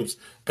Josh Jacobs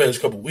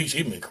past couple of weeks.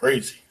 He's been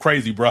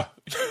crazy, bro,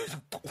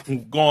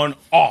 going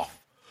off.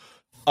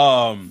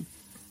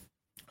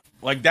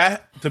 Like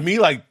that to me,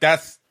 like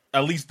that's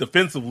at least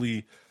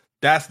defensively,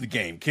 that's the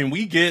game. Can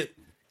we get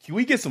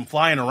some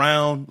flying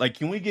around? Like,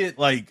 can we get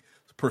like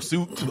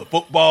pursuit to the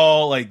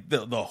football? Like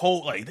the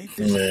whole like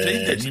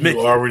you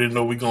already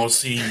know we're gonna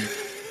see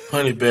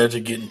Honey Badger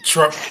getting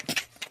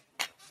trucked.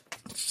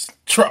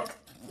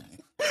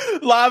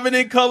 Live and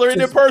in color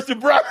and in person,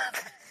 bro.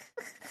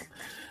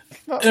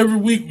 Every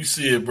week we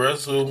see it, bro.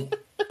 So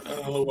I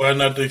don't know why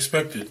not to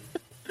expect it.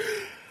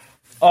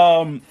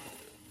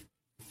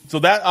 So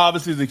that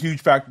obviously is a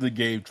huge factor of the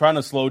game. Trying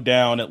to slow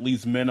down, at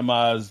least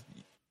minimize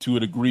to a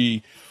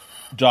degree,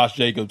 Josh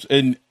Jacobs.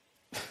 And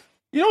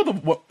you know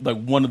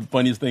one of the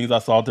funniest things I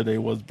saw today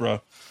was,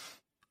 bro.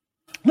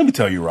 Let me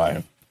tell you,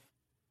 Ryan.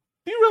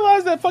 Do you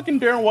realize that fucking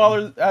Darren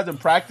Waller hasn't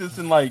practiced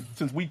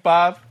since week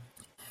 5?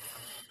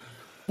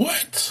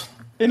 What?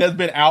 And has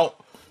been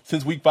out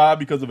since week 5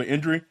 because of an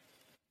injury.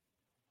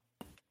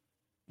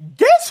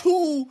 Guess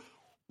who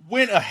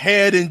went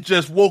ahead and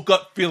just woke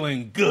up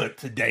feeling good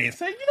today and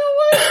said, you know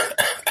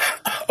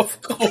what?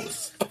 Of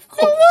course. You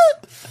know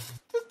what?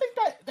 Just think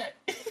that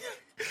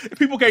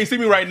people can't see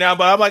me right now,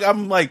 but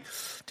I'm like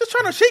just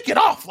trying to shake it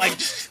off. Like,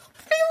 just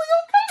feeling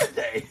okay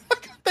today.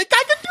 Think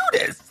I can do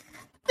this.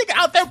 Think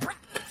out there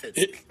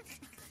practicing.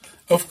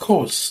 Of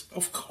course.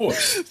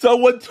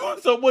 Someone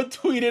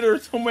tweeted or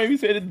someone maybe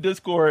said in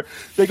Discord,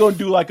 they're gonna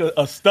do like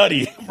a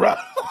study, bro.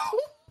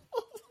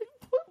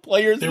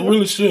 Players they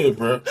really should,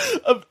 bro.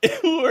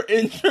 Who are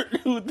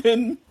injured, who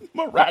then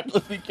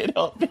miraculously can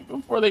help me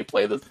before they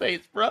play the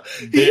Saints, bro.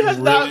 He has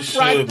really not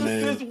practiced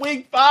since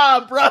week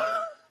 5, bro.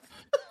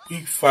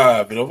 Week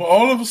 5, and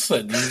all of a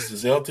sudden he's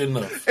just healthy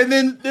enough. And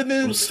then if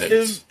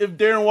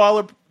Darren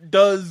Waller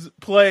does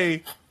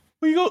play,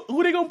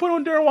 who they gonna put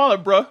on Darren Waller,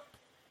 bro?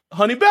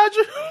 Honey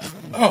Badger?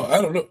 Oh,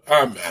 I don't know.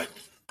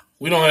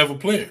 We don't have a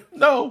player.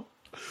 No,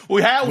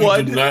 we had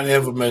one. We do not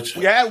have a matchup.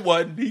 We had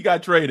one. He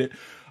got traded.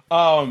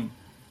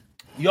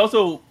 You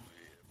also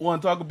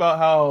want to talk about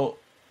how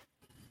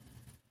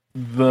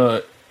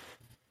the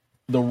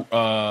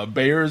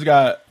Bears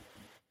got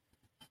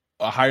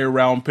a higher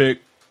round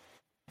pick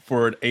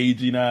for an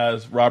aging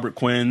as Robert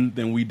Quinn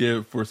than we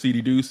did for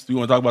CD Deuce. Do you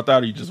want to talk about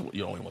that, or you don't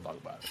even want to talk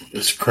about it?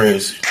 It's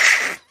crazy.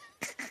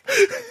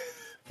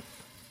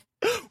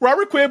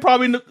 Robert Quinn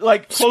probably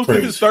close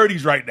to his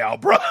 30s right now,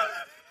 bro.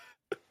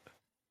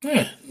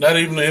 Yeah, not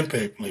even an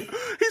impact player.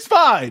 He's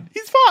fine.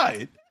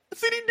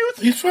 CD Deuce.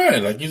 He's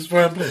fine. He's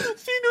fine player.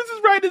 CD Deuce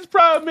is right in his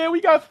prime, man.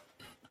 We got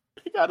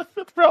a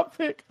 5th round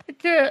pick. I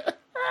can't.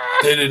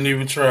 They didn't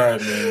even try,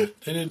 man.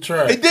 They didn't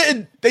try.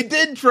 They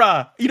didn't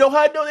try. You know how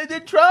I know they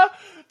didn't try?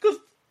 Because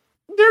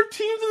their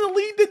teams in the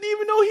league didn't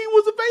even know he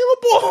was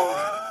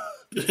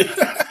available.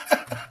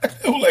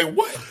 They were like,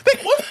 what?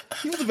 What?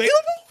 He was available?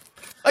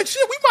 Like,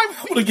 shit, we might.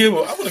 I would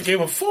have gave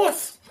a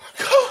 4th.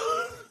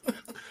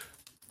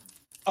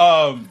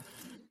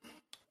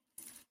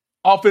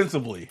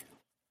 Offensively,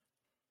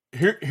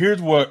 here's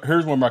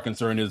where my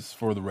concern is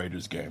for the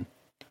Raiders game.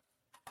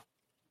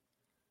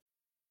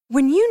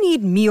 When you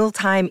need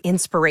mealtime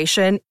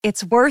inspiration,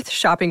 it's worth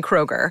shopping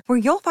Kroger, where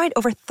you'll find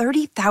over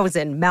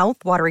 30,000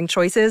 mouth-watering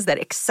choices that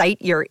excite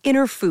your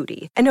inner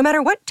foodie. And no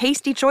matter what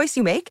tasty choice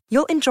you make,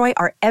 you'll enjoy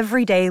our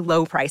everyday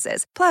low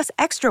prices, plus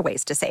extra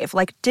ways to save,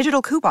 like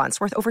digital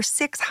coupons worth over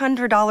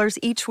 $600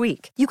 each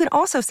week. You can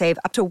also save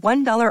up to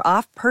 $1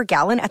 off per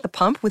gallon at the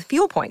pump with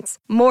fuel points.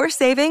 More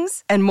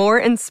savings and more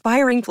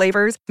inspiring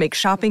flavors make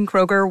shopping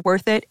Kroger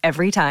worth it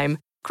every time.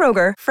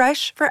 Kroger,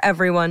 fresh for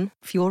everyone.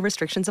 Fuel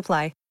restrictions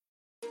apply.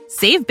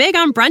 Save big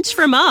on brunch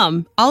for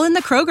mom, all in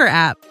the Kroger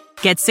app.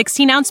 Get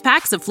 16-ounce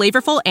packs of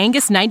flavorful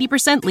Angus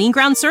 90% lean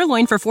ground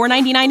sirloin for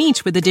 $4.99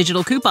 each with a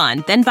digital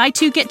coupon. Then buy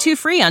 2, get 2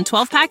 free on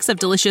 12 packs of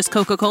delicious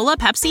Coca-Cola,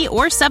 Pepsi,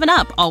 or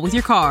 7-Up, all with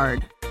your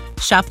card.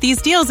 Shop these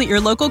deals at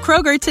your local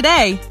Kroger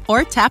today,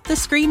 or tap the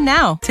screen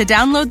now to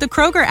download the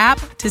Kroger app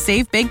to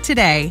save big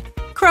today.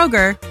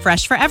 Kroger,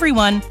 fresh for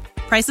everyone.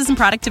 Prices and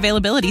product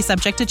availability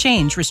subject to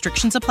change.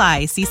 Restrictions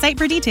apply. See site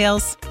for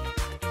details.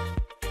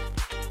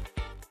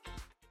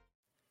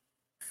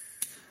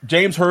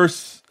 James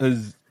Hurst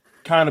has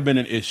kind of been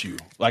an issue.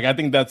 I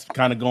think that's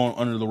kind of going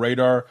under the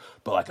radar,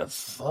 but a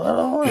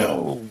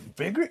subtle,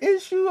 bigger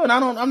issue. And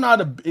I'm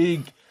not a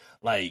big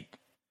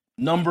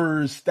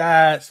numbers,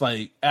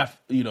 stats,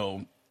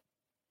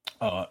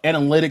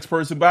 analytics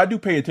person, but I do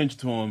pay attention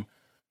to him.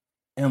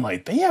 And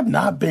they have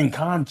not been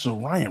kind to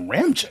Ryan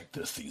Ramczyk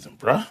this season,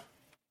 bruh.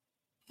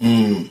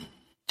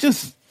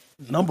 Just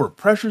number of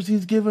pressures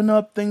he's given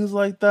up, things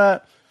like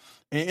that.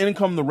 And in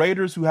come the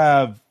Raiders, who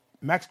have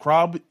Max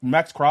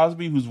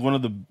Crosby, who's one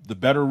of the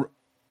better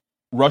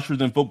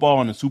rushers in football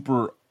and I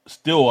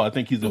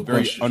think he's a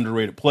very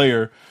underrated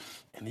player.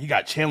 And you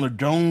got Chandler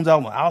Jones out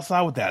on the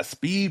outside with that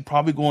speed,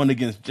 probably going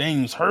against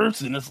James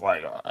Hurst, and it's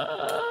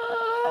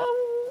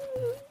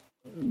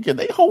can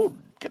they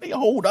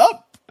hold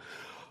up?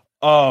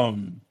 I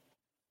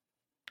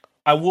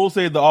will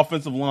say the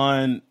offensive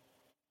line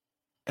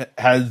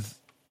has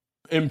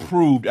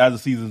improved as the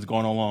season's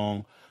gone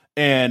along.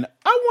 And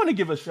I want to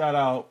give a shout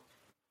out.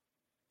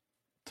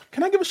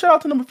 Can I give a shout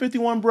out to number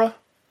 51, bruh?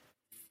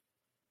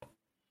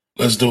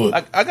 Let's do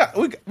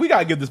it. We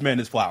gotta give this man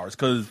his flowers,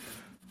 because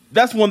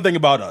that's one thing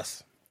about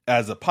us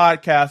as a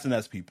podcast and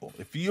as people.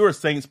 If you're a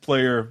Saints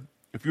player,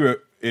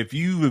 if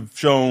you have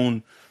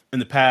shown in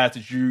the past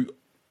that you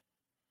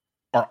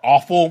are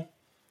awful,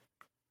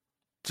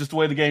 just the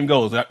way the game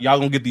goes. Y'all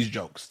gonna get these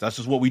jokes. That's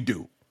just what we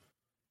do.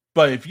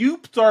 But if you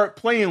start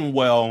playing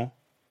well,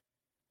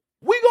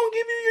 we gonna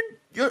give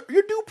you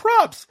your due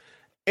props.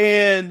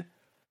 And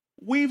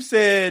we've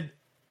said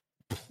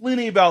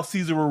plenty about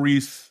Cesar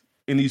Ruiz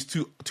in these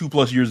two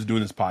plus years of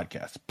doing this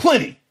podcast.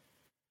 Plenty.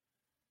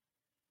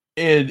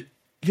 And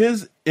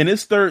in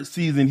his third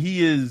season,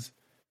 he is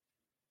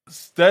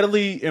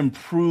steadily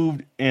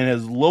improved and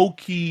has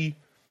low-key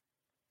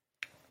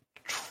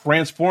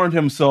transformed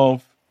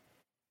himself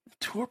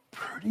to a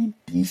pretty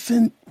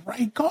decent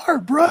right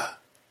guard, bruh.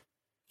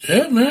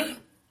 Yeah, man.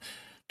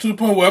 To the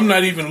point where I'm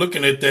not even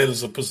looking at that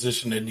as a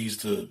position that needs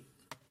to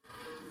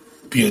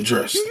be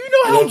addressed. You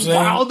know how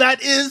wild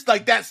that is?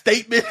 Like, that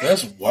statement?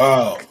 That's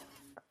wild.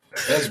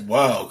 That's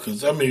wild.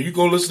 Because, I mean, you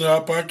go listen to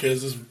our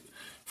podcast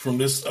from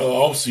this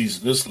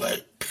offseason, it's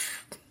like,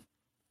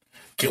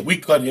 can we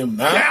cut him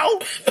now?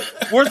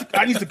 Where's the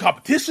guy needs the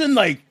competition?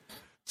 Like,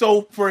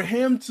 so for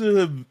him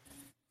to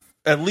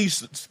at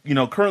least,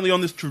 currently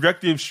on this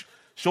trajectory of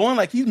showing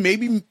like he's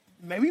maybe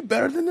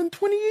better than the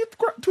 29th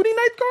guard in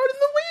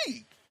the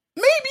league.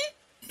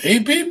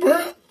 Maybe,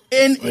 bro.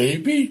 And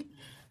maybe.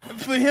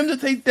 For him to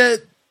take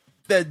that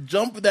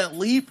jump, that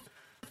leap,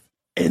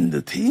 and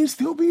the team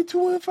still be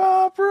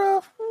 2-5,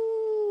 bro.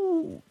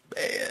 Ooh,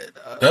 man.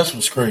 That's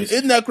what's crazy.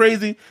 Isn't that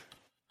crazy?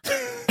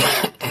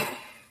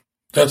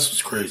 That's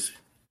what's crazy.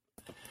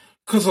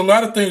 Because a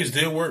lot of things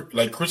did work.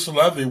 Like Chris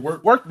Olave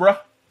worked, bro.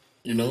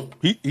 You know,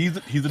 he's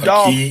a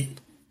dog.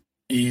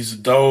 He's a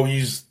dog.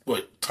 He's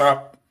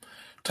top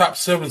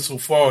 7 so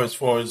far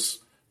as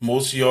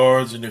most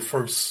yards in the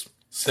first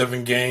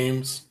 7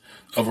 games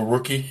of a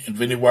rookie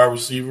and any wide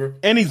receiver.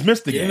 And he's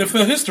missed the game.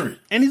 NFL history.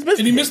 And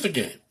he missed the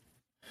game.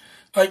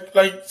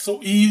 So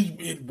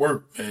it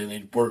worked, man.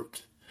 It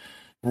worked.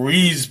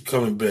 Ruiz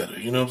becoming better.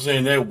 You know what I'm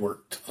saying? That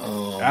worked.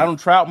 Adam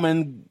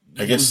Troutman,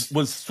 I guess,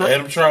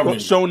 Adam Troutman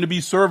shown to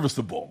be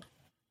serviceable.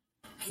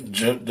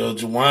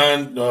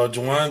 Juwan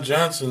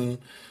Johnson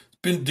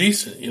been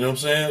decent. You know what I'm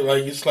saying?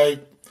 Like, it's like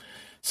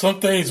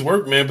some things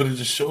work, man, but it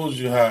just shows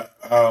you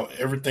how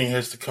everything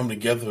has to come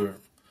together,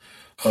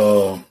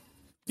 to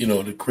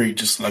create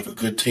just like a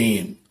good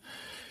team.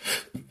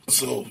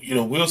 So,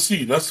 we'll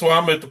see. That's why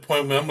I'm at the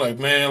point where I'm like,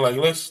 man, like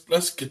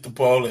let's get the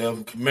ball to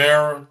Alvin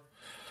Kamara.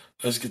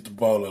 Let's get the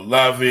ball to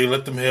Olave.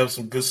 Let them have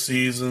some good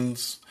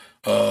seasons.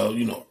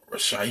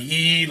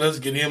 Shaheed, let's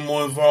get him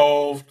more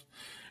involved.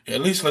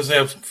 At least let's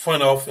have some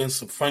fun offense,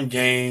 some fun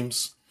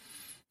games.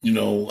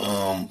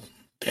 And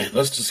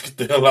let's just get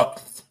the hell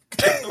out. Get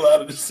the hell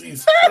out of this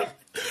season.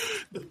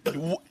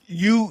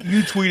 You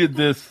tweeted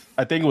this,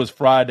 I think it was last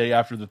Friday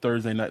after the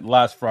Thursday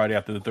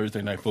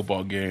night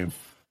football game,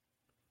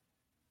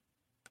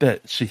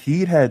 that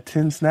Shaheed had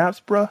 10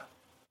 snaps, bruh.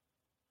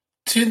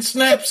 10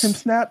 snaps? 10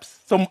 snaps?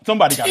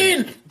 Somebody got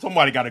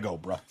to go,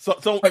 bruh.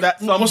 What's the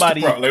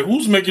problem? Like,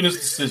 who's making this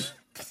decision?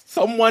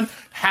 Someone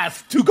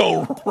has to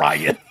go,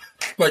 Ryan.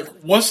 Like,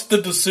 what's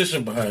the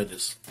decision behind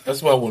this?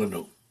 That's what I want to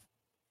know.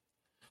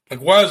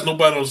 Like, why is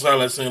nobody on the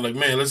sideline saying, like,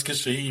 man, let's get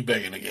Shaheed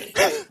back in the game?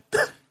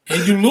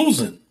 And you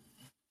losing.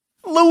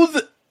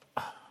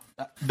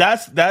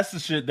 That's the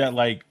shit that,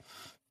 like,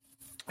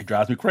 it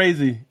drives me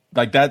crazy.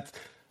 Like, that's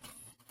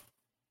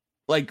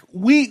like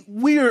we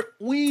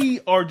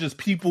are just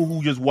people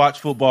who just watch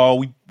football.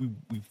 We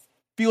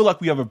feel like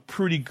we have a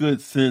pretty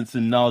good sense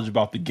and knowledge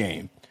about the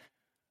game.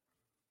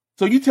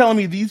 So you telling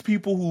me these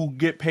people who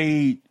get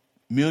paid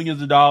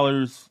millions of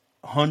dollars,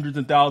 hundreds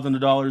and thousands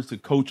of dollars to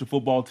coach a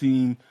football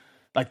team,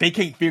 like they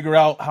can't figure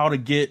out how to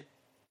get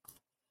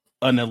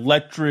an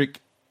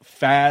electric,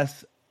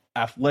 fast,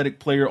 athletic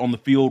player on the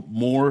field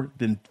more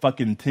than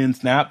fucking 10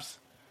 snaps?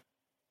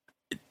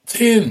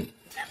 10.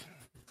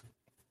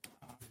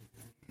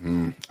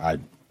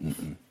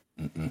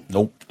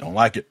 Nope, don't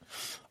like it.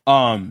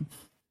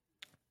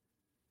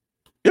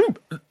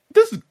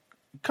 This is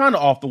kind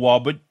of off the wall,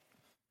 but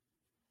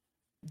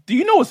do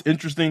you know what's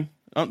interesting?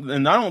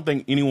 And I don't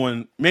think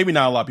anyone, maybe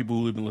not a lot of people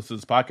who even listen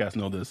to this podcast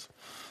know this.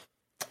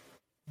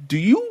 Do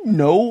you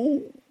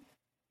know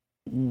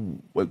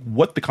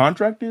what the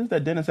contract is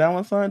that Dennis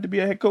Allen signed to be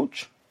a head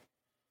coach?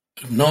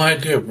 No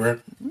idea, bro.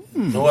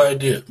 No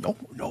idea.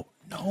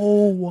 No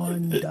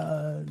one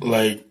does.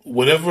 Like,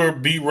 whatever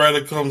beat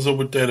writer comes up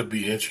with that'll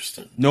be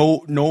interesting.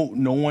 No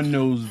one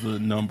knows the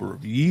number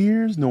of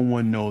years. No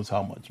one knows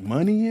how much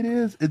money it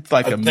is. It's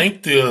like I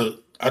think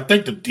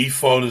the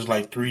default is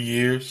like 3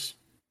 years.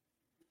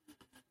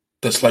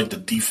 That's like the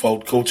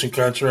default coaching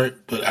contract,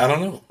 but I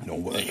don't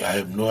know. I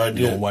have no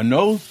idea. No one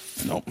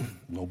knows. No,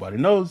 nobody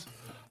knows.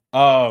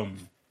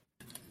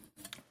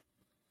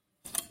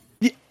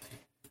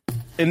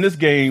 In this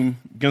game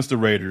against the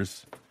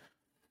Raiders,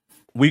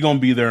 we gonna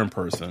be there in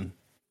person.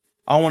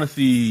 I want to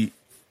see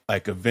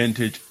like a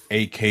vintage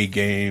AK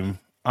game.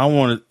 I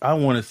want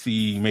to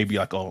see maybe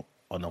like an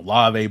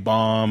Olave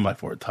bomb, like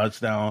for a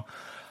touchdown.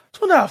 It's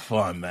gonna have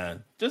fun,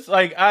 man. Just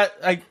like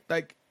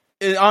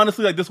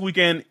honestly, like this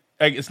weekend,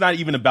 like it's not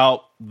even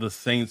about the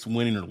Saints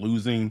winning or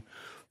losing,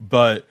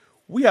 but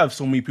we have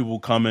so many people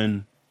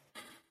coming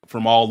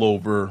from all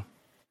over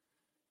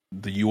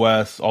the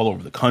U.S., all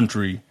over the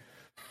country.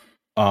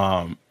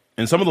 And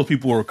some of those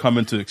people were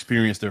coming to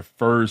experience their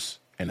first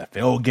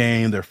NFL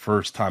game, their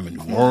first time in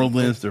New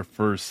Orleans, their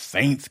first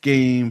Saints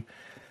game.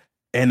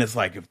 And it's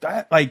like,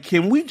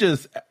 can we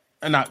just,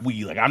 and not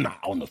we, like, I'm not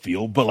on the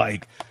field, but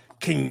like,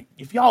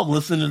 if y'all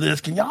listen to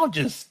this, can y'all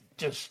just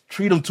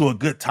treat them to a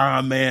good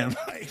time, man?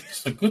 Like,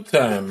 it's a good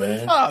time,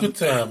 man. Good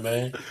time,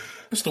 man.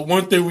 It's the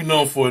one thing we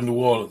know for in New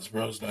Orleans,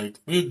 bro. It's like,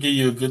 we'll give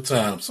you a good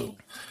time. So,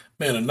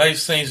 man, a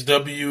nice Saints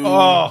W.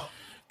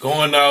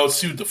 Going out,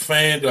 see what the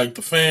fan,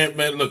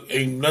 man, look,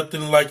 ain't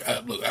nothing like,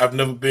 I've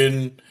never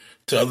been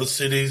to other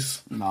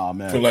cities. Nah,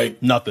 man. For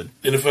like, nothing.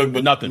 NFL,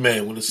 but nothing.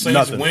 Man, when the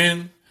Saints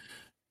win,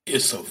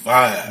 it's a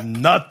vibe.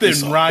 Nothing,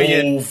 it's a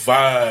Ryan. Whole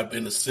vibe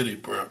in the city,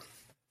 bro.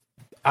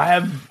 I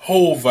have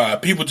whole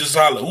vibe. People just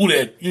holler, "Who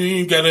that?" You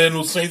ain't got to have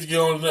no Saints get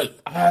on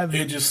that.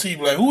 They just see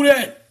like, "Who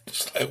that?"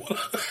 It's like, what?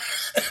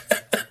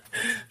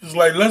 It's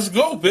like, let's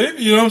go,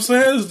 baby. You know what I'm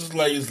saying? It's just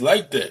like it's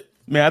like that.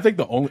 Man, I think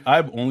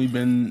I've only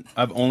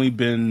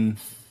been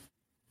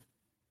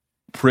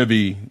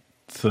privy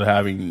to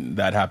having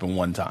that happen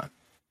one time.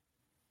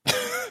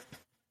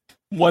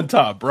 One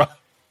time, bro.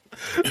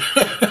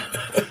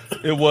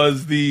 It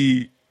was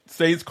the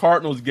Saints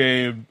Cardinals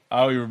game.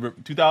 I don't even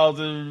remember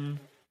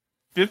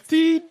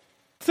 2015,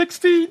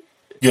 16.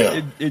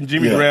 Yeah, and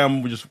Jimmy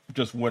Graham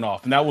just went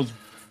off, and that was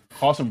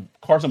Carson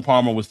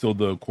Palmer was still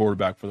the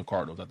quarterback for the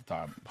Cardinals at the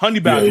time. Honey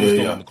Badger was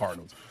still on the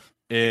Cardinals,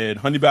 and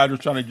Honey Badger was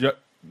trying to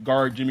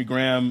guard Jimmy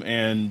Graham,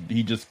 and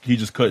he just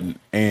couldn't.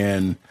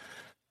 And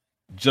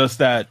just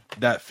that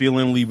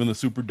feeling leaving the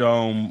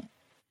Superdome,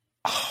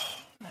 oh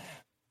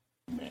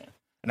man.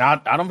 And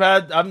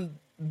I've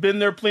been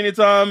there plenty of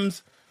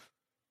times.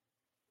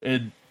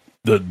 And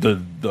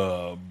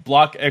the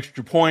block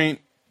extra point,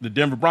 the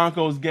Denver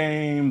Broncos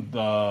game,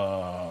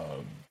 the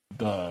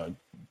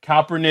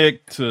Kaepernick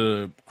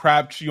to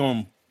Crabtree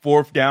on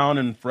fourth down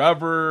and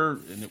forever,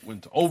 and it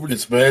went to overtime.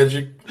 It's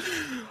magic.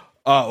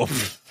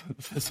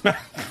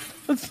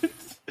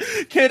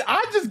 Can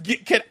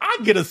I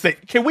get a say?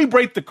 Can we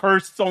break the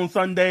curse on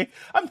Sunday?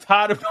 I'm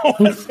tired of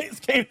going to Saints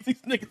games.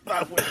 These niggas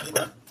not winning.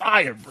 I'm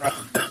tired, bro.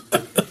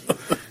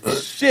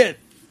 Shit.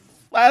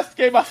 Last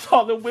game I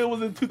saw them win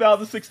was in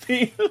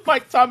 2016.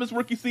 Mike Thomas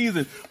rookie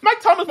season.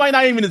 Mike Thomas might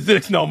not even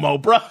exist no more,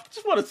 bro.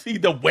 Just want to see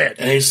the win.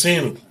 I ain't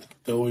seen him.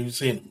 Though you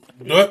seen him.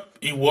 But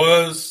he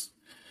was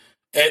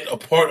at a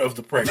part of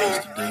the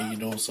practice today, you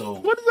know, so.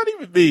 What does that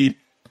even mean?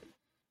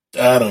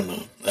 I don't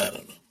know.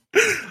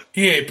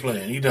 He ain't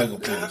playing. He not gonna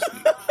play this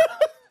week.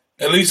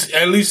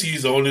 At least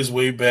he's on his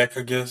way back,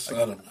 I guess.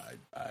 I don't know.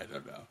 I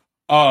don't know.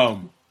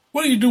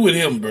 What do you do with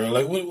him, bro?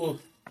 Like what?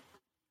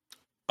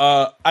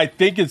 I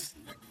think it's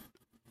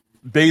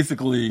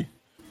basically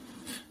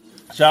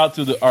shout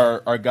out to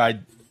our guy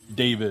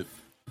David,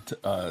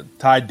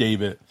 Ty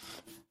David.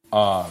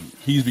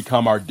 He's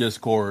become our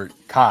Discord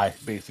Kai.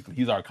 Basically,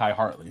 he's our Kai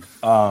Hartley.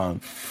 I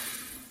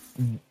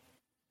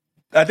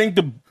think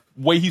the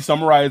way he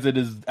summarized it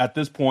is at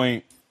this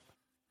point,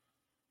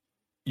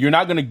 you're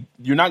not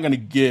gonna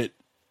get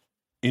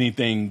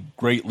anything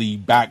greatly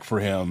back for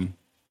him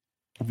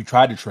if you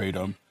try to trade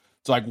him.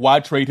 It's like, why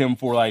trade him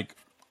for like,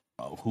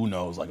 who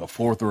knows, like a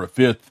fourth or a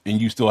fifth,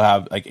 and you still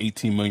have like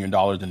 $18 million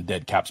in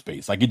dead cap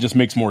space? Like, it just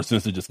makes more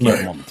sense to just keep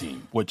him on the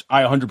team, which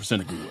I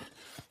 100% agree with.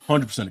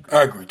 100% agree.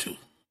 I agree too.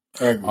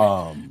 I agree.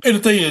 And the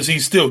thing is,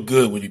 he's still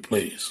good when he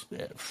plays.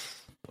 Yeah.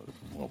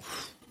 Well,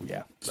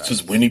 yeah. It's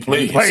just when he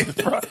plays.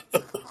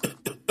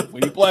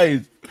 When he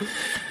plays.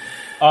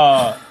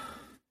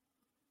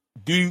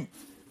 Do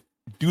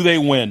they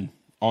win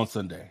on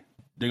Sunday?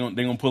 They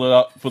gonna pull it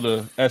up for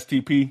the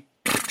STP?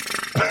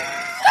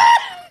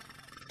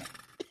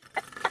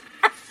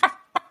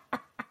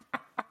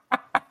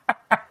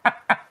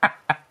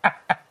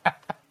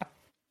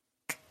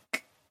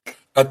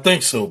 I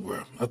think so,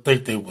 bro. I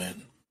think they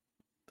win.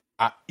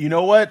 You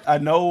know what? I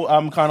know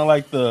I'm kind of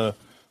like the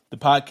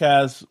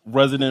podcast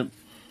resident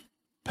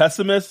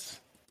pessimist.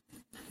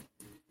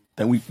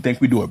 Think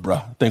we do it, bro.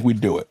 Think we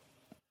do it.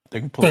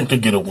 Think they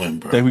get a win,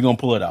 bro. Think we gonna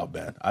pull it out,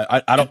 man.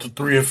 I don't. Get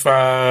to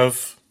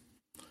 3-5.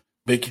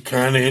 Make it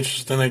kind of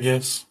interesting, I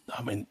guess.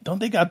 I mean, don't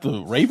they got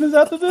the Ravens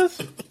after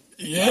this?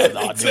 Yeah,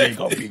 no,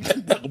 exactly.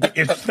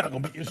 It's not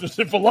gonna be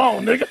interesting for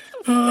long, nigga.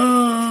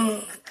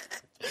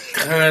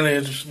 Kind of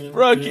interesting,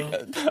 bro.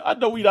 I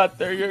know we not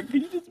there yet.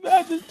 Can you just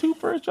imagine 2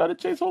 firsts trying to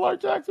chase Lamar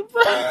Jackson,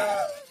 bro?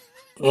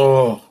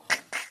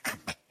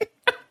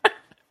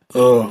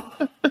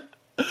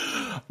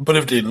 But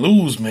if they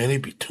lose, man,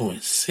 they'd be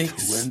 2-6.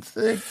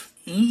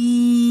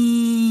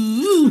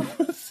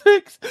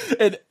 6.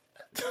 And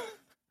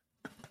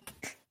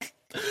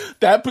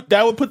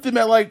that would put them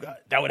at like,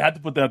 that would have to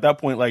put them at that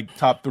point like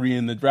top 3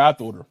 in the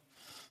draft order.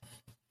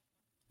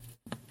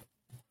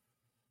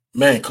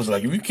 Man, because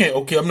like if you can't,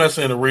 okay, I'm not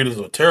saying the Raiders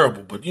are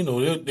terrible, but you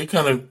know they're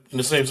kind of in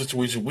the same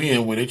situation we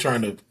in, where they're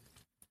trying to,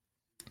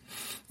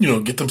 you know,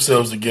 get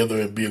themselves together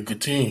and be a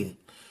good team.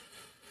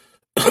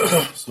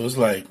 So it's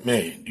like,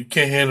 man, you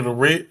can't handle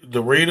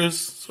the Raiders,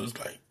 so it's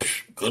like,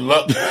 good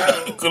luck,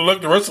 good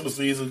luck the rest of the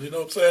season. You know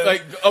what I'm saying?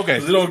 Like, okay,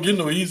 'cause it don't get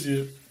no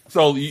easier.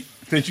 So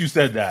since you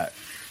said that,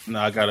 no,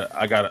 I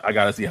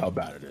gotta see how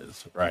bad it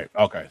is. Right?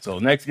 Okay. So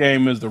next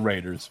game is the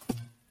Raiders.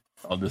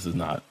 Oh, this is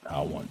not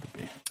how I want it to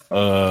be.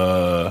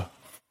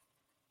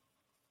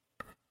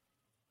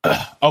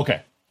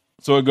 Okay.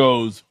 So it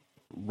goes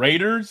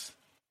Raiders,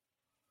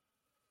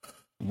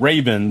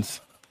 Ravens,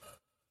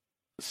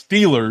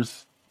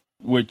 Steelers,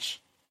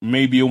 which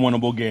may be a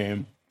winnable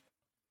game.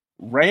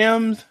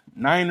 Rams,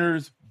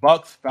 Niners,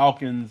 Bucks,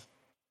 Falcons,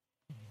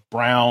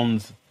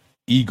 Browns,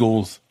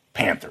 Eagles,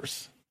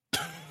 Panthers.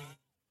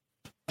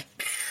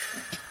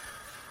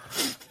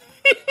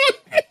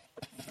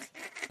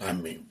 I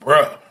mean,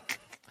 bruh.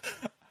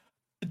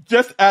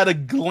 Just at a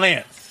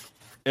glance,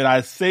 and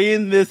I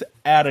saying this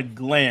at a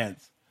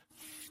glance,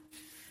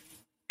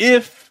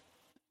 if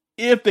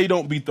they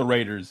don't beat the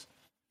Raiders,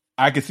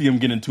 I could see them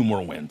getting 2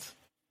 more wins.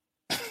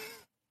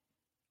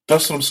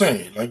 That's what I'm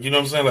saying. Like, you know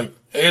what I'm saying? Like,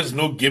 there's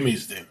no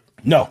gimmies there.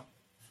 No.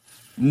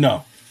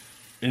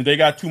 And they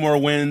got 2 more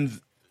wins,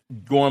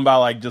 going by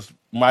like just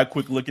my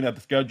quick looking at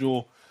the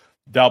schedule,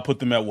 that'll put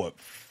them at what?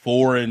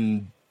 4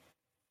 and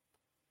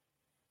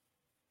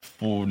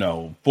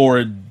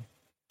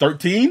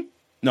 13?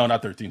 No,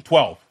 not 13.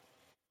 12.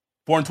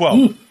 4 and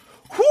 12.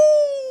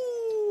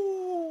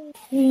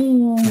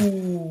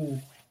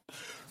 Ooh.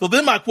 So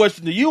then my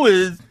question to you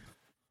is,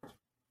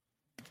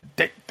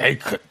 they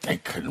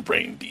couldn't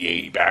bring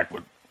DA back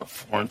with a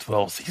 4 and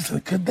 12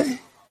 season, could they?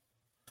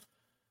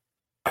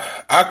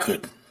 I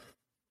could.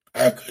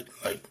 Like,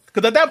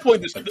 because at that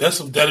point, that's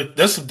some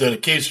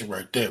dedication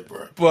right there,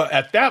 bro. But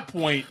at that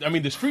point, I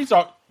mean, the streets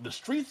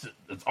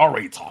is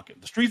already talking.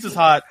 The streets is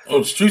hot. Oh,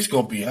 the streets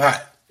gonna be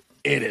hot.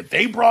 And if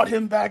they brought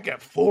him back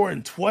at 4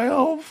 and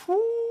 12,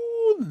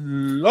 ooh,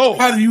 Lord.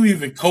 How do you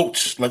even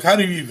coach? Like, how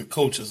do you even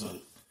coach as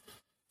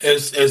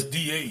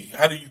DA?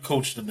 How do you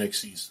coach the next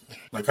season?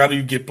 Like, how do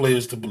you get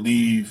players to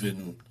believe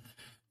in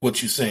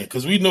what you're saying?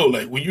 Because we know,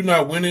 like, when you're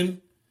not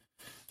winning,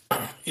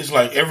 it's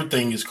like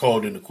everything is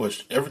called into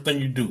question. Everything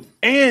you do.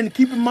 And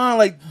keep in mind,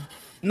 like,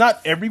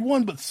 not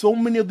everyone, but so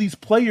many of these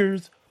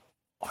players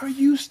are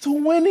used to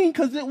winning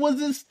because it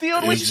was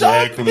instilled with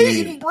Sean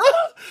Payton, bro.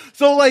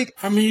 So, like,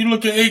 I mean, you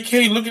look at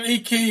AK. Look at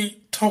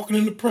AK talking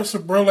in the presser,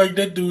 bro. Like,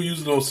 that dude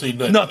usually don't say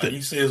nothing. Like,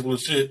 he says little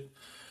shit,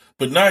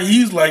 but now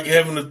he's like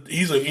got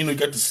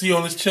the C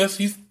on his chest.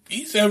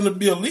 He's having to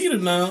be a leader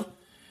now,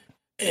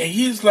 and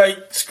he's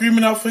like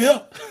screaming out for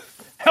help.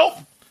 Help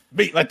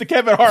me, like the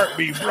Kevin Hart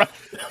me, bro.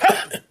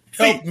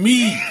 Help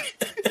me.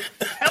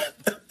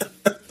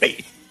 Help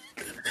me.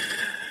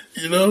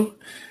 You know.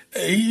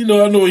 Hey,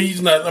 I know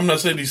he's not. I'm not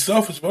saying he's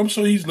selfish, but I'm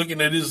sure he's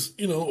looking at his,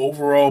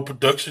 overall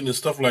production and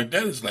stuff like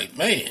that. It's like,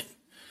 man,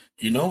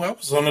 I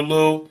was on a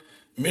little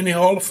mini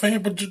Hall of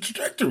Fame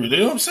trajectory. You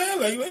know what I'm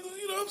saying? Like,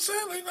 you know what I'm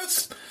saying? Like,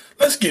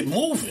 let's get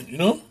moving.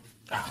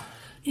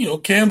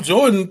 Cam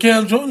Jordan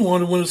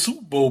wanted to win a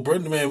Super Bowl, bro.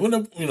 Man,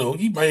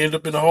 he might end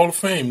up in the Hall of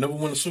Fame, never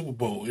win a Super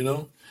Bowl.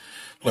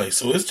 Like,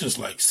 so it's just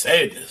like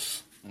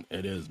sadness.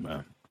 It is,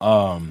 man.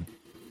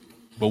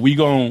 But we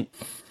gon'.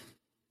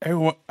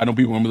 Everyone, I know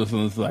people remember this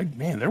and it's like,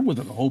 man, there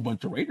wasn't a whole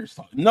bunch of Raiders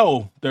talk.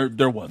 No, there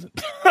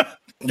wasn't.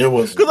 There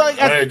wasn't. Because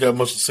I ain't got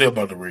much to say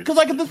about the Raiders.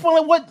 Because at this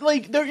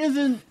point, there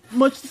isn't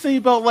much to say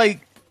about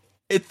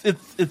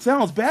it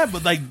sounds bad,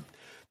 but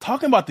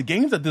talking about the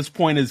games at this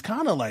point is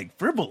kind of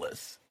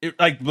frivolous.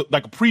 Like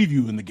a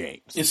preview in the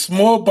games. It's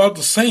more about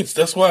the Saints.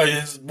 That's why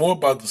it's more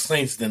about the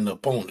Saints than the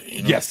opponent.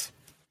 Yes,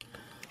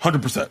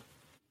 100%.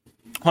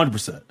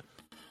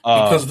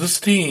 Because this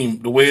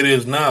team, the way it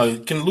is now,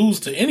 it can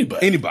lose to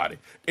anybody.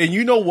 And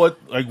you know what?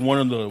 One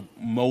of the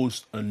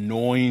most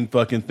annoying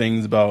fucking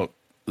things about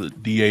the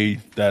DA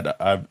that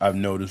I've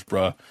noticed,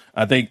 bro.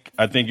 I think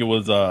it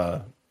was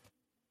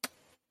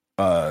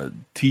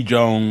T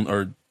Jones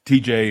or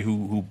TJ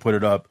who put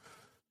it up.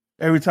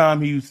 Every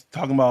time he's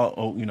talking about,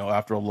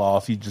 after a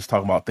loss, he's just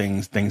talking about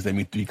things that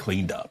need to be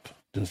cleaned up.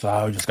 Just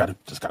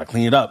gotta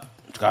clean it up.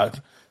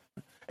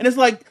 And it's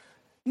like,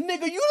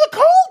 nigga, you the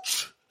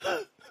coach.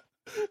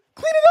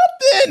 Clean it up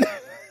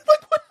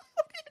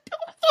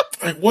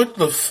then. What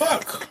the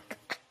fuck?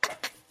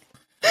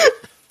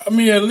 I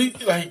mean, at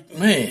least,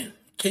 man,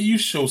 can you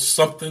show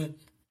something?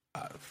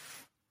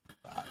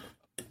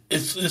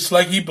 It's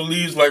like he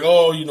believes,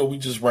 we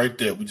just right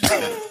there. We just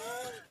gotta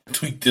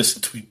tweak this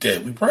and tweak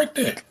that. We right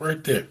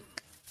there.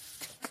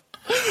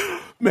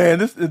 Man,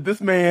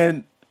 this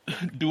man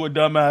do a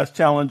dumbass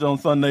challenge on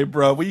Sunday,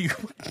 bro. We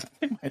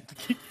might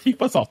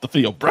keep us off the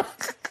field, bro.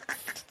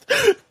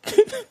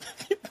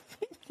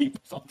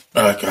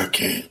 I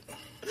can't.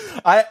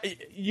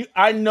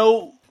 I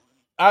know.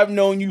 I've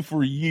known you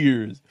for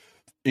years,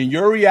 and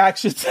your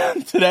reaction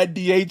to that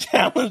DA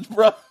challenge,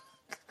 bro.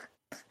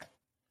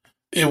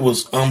 It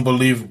was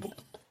unbelievable.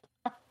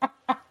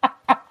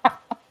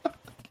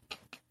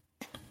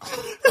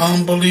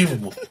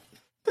 Unbelievable,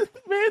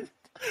 man.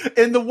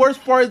 And the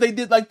worst part is they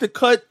did the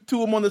cut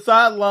to him on the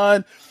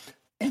sideline,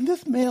 and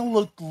this man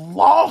looked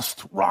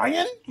lost.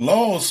 Ryan,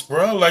 lost,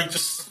 bro.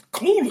 Just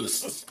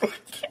clueless.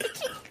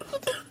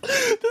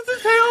 This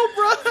is hell,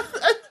 bro.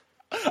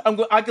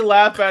 I can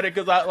laugh at it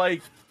because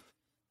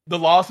the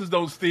losses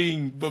don't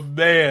sting, but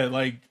man,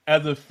 like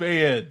as a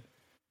fan,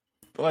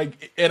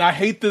 like, and I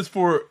hate this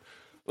for,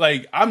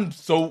 like, I'm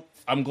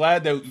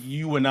glad that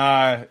you and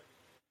I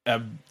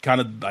have kind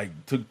of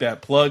like took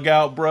that plug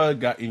out,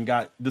 bruh,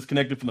 got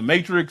disconnected from the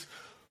Matrix.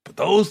 But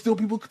those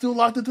people still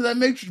locked into that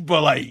Matrix.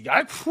 But like,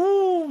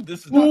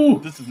 this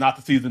is not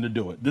the season to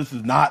do it. This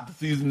is not the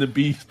season to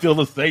be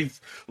still a Saints,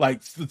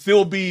 like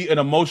still be an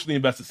emotionally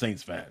invested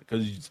Saints fan.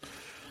 Because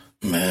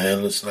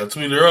man, listen, I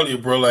tweeted earlier,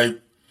 bro. Like,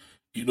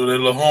 you know, that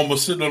little homer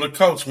sitting on the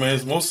couch,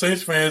 man. Most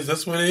Saints fans,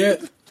 that's where they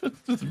at.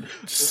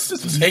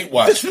 Just hate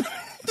watching.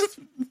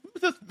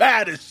 Just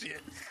bad as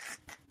shit.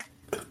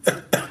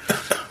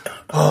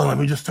 Oh, let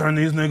me just turn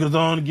these niggas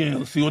on again.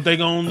 Let's see what they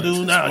gonna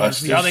do now. Let's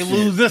see how they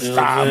lose this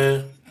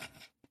time.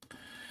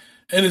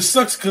 And it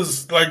sucks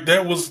because, like,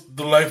 that was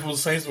the life of the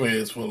Saints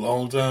fans for a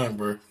long time,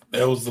 bro.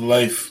 That was the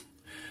life.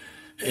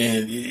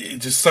 And it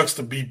just sucks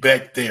to be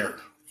back there,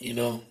 you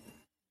know,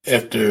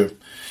 after,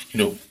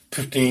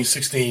 15,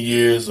 16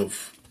 years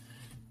of,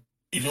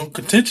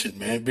 contention,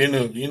 man. Being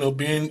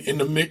in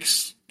the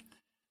mix,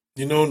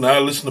 now I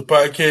listen to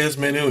podcasts,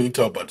 man, they don't even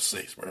talk about the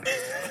Saints, bro.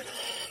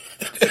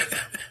 They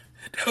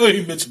don't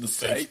even mention the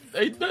Saints.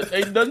 Ain't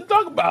nothing to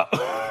talk about.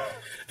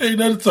 Ain't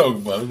nothing to talk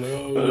about.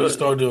 Like, let's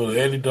start doing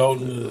Andy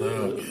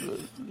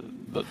Dalton.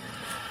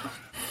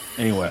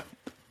 Anyway,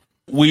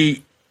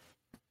 we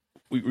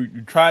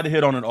tried to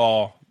hit on it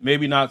all.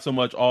 Maybe not so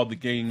much all the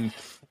things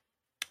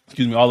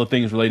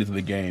related to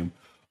the game.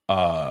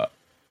 But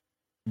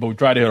we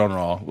tried to hit on it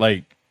all.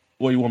 Like,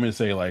 what do you want me to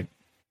say? Like,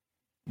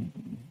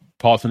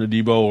 Paulson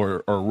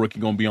Adebo or rookie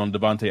gonna be on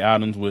Devontae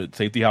Adams with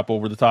safety hop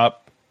over the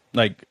top?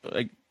 Like,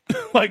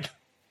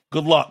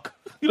 good luck.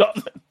 You know what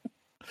I'm saying?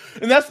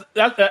 And that's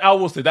I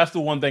will say that's the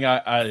one thing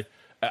I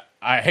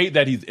hate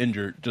that he's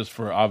injured. Just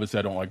for obviously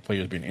I don't like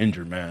players being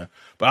injured, man.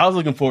 But I was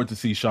looking forward to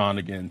see Sean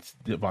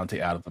against Devontae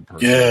Adams in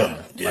person.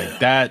 Yeah. Like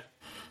that.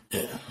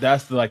 Yeah.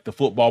 That's the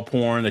football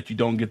porn that we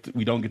don't get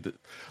to,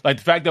 like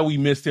the fact that we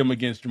missed him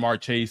against Jamar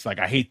Chase. Like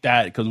I hate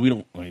that because we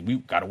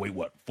got to wait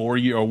 4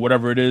 years or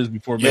whatever it is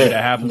before maybe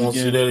that happens again.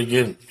 See that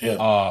again.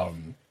 Yeah.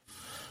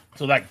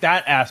 So like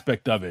that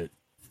aspect of it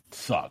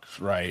sucks,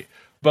 right?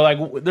 But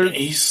like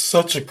he's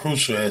such a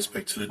crucial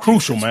aspect to the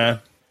crucial defense. Man,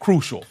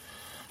 crucial.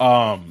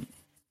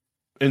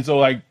 And so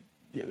like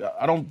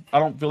I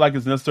don't feel like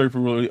it's necessary for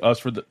really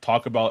us to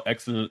talk about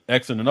X and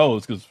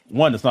O's because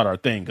one, it's not our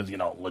thing because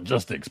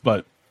logistics,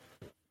 but.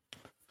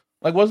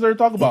 Like, what's there to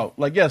talk about?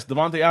 Like, yes,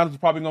 Devontae Adams is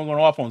probably going to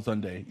go off on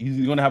Sunday.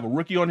 He's going to have a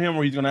rookie on him,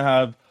 or he's going to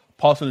have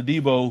Paulson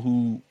Adebo,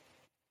 who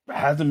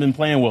hasn't been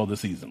playing well this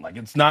season. Like,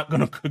 it's not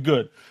going to be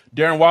good.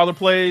 Darren Waller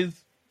plays.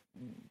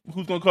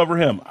 Who's going to cover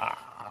him?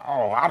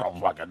 I don't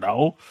fucking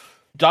know.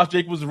 Josh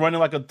Jacobs is running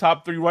like a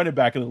top 3 running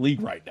back in the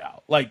league right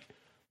now. Like,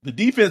 the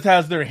defense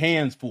has their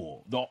hands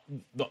full. The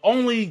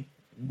only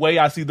way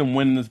I see them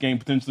winning this game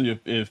potentially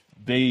if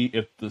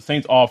the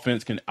Saints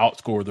offense can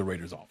outscore the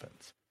Raiders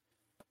offense.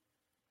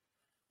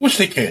 Which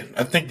they can.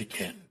 I think they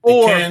can.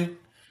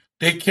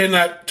 They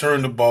cannot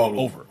turn the ball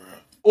over.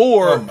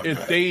 Or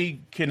if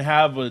they can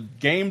have a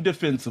game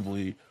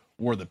defensively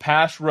where the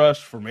pass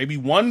rush for maybe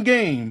one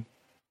game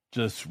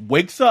just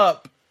wakes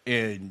up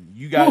and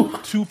you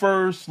got 2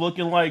 firsts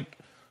looking like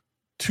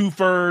 2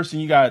 firsts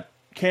and you got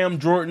Cam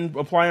Jordan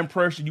applying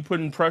pressure, you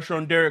putting pressure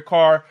on Derek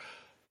Carr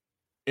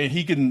and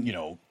he can,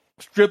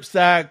 strip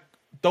sack,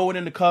 throw it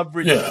into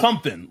coverage,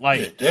 something.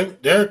 Like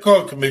Derek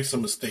Carr can make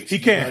some mistakes. He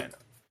can.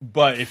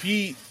 But if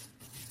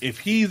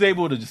he's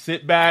able to just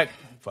sit back,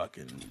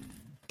 fucking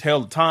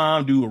tell the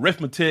time, do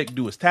arithmetic,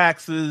 do his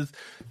taxes,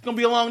 it's gonna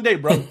be a long day,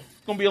 bro.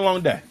 It's gonna be a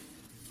long day.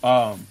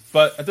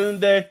 But at the end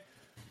of the day,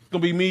 it's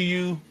gonna be me,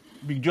 you,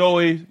 Big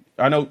Joey.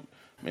 I know,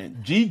 man.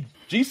 G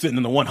sitting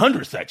in the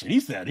 100 section. He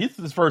said it's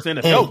his first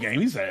NFL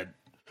game. He said,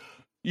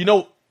 you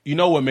know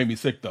what made me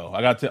sick though.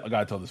 I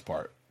gotta tell this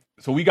part.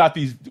 So we got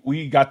these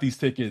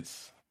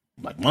tickets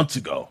like months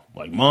ago.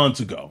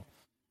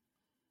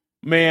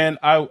 Man,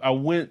 I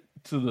went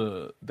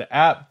to the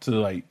app to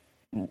like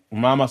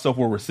remind myself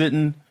where we're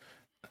sitting.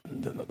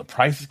 The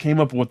prices came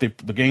up what the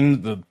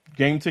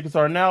game tickets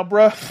are now,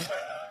 bruh.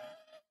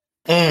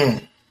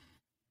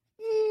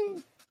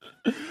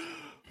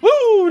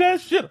 Woo,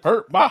 that shit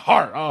hurt my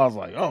heart. I was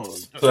like, oh,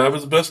 so that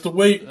was best to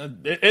wait.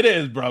 It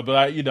is, bro.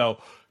 But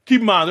keep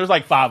in mind, there's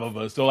like 5 of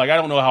us, so like I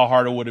don't know how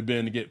hard it would have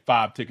been to get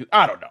 5 tickets.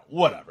 I don't know.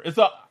 Whatever. It's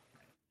a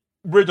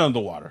bridge under the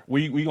water.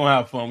 We gonna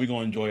have fun. We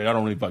gonna enjoy it. I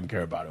don't really fucking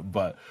care about it,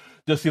 but.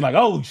 Just seem like,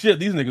 oh shit,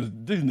 these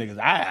niggas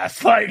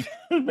ass. Like,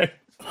 like,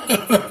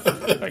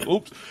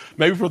 oops.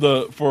 Maybe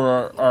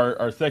for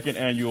our second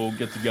annual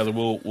get together,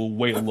 we'll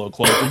wait a little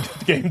closer to get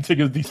the game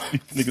tickets. These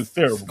niggas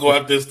terrible. Go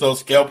out there, start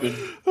scalping.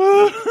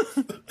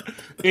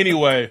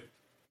 Anyway,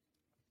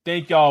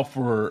 thank y'all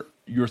for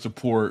your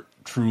support.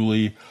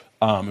 Truly,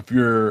 if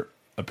you're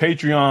a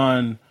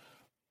Patreon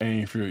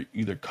and if you're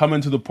either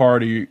coming to the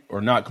party or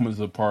not coming to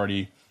the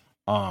party,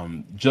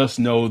 just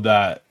know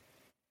that.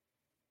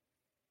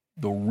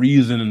 The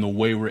reason and the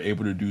way we're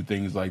able to do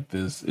things like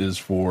this is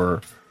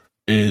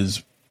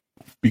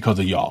because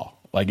of y'all.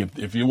 Like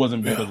if it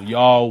wasn't because of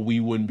y'all, we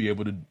wouldn't be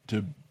able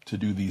to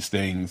do these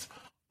things.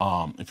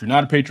 If you're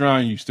not a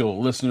Patreon, you're still a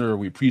listener.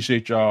 We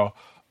appreciate y'all.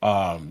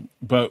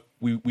 But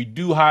we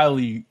do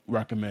highly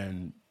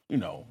recommend,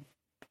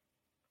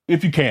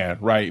 if you can,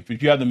 right?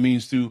 If you have the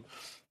means to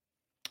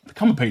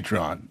become a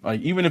Patreon,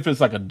 like even if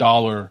it's like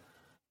 $1,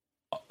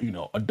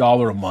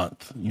 $1 a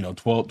month,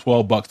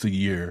 $12 a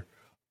year.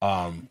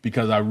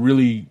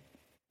 Because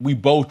we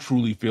both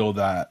truly feel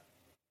that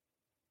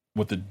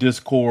with the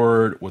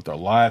Discord, with our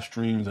live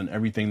streams and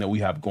everything that we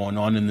have going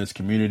on in this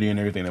community and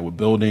everything that we're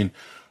building,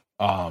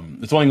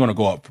 it's only going to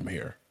go up from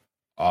here.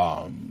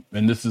 And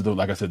this is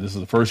like I said, this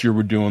is the first year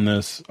we're doing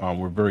this.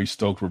 We're very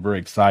stoked. We're very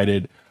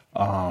excited.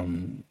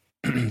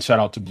 Shout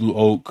out to Blue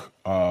Oak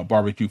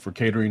Barbecue for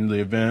catering the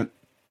event.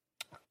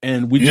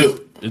 And we're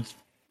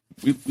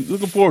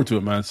looking forward to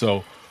it, man.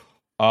 So,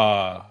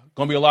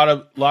 gonna be a lot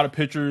of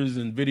pictures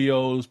and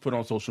videos put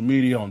on social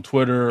media, on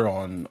Twitter,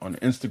 on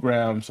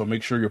Instagram. So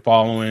make sure you're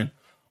following.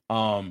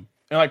 And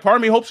like part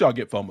of me hopes y'all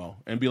get FOMO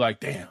and be like,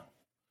 damn,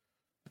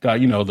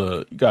 you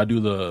gotta do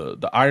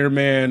the Iron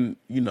Man,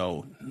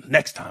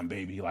 next time,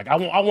 baby. Like I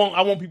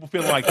want people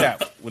feeling like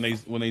that when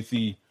they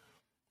see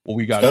what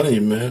we got. Tell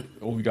you, man.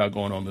 What we got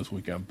going on this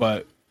weekend.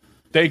 But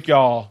thank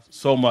y'all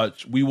so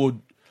much. We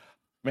will.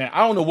 Man,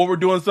 I don't know what we're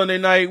doing Sunday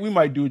night. We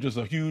might do just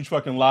a huge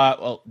fucking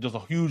live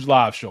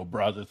show,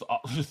 bro.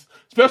 Just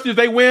especially if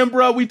they win,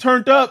 bro. We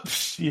turned up.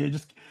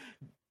 Shit,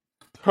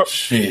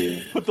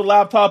 put the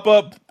laptop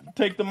up,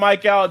 take the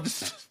mic out,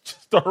 just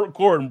start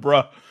recording,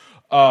 bro.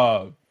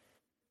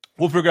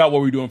 We'll figure out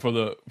what we're doing for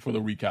the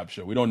recap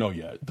show. We don't know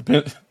yet.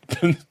 Depends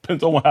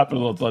on what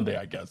happens on Sunday,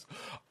 I guess.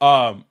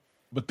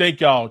 But thank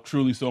y'all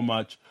truly so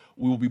much.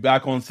 We will be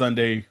back on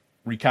Sunday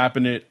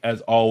recapping it as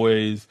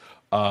always.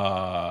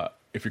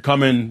 If you're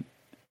coming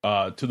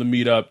to the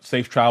meetup,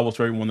 safe travels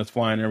for everyone that's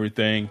flying and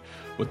everything.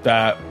 With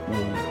that,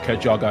 we'll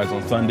catch y'all guys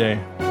on Sunday.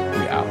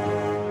 We out.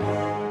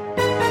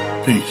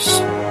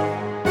 Peace.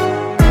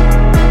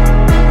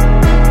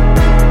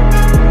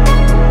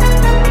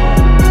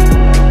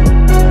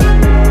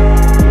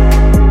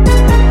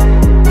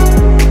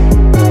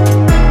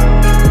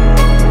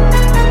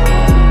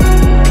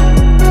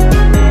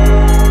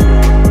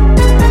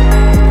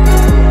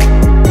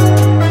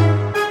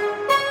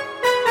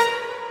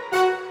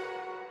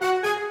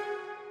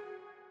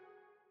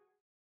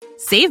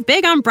 Save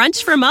big on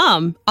brunch for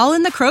mom, all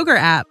in the Kroger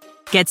app.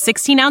 Get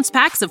 16-ounce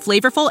packs of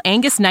flavorful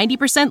Angus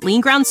 90%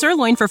 lean ground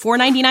sirloin for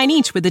 $4.99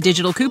 each with a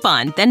digital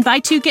coupon. Then buy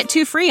 2, get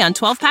 2 free on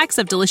 12 packs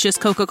of delicious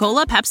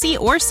Coca-Cola, Pepsi,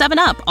 or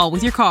 7-Up, all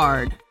with your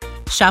card.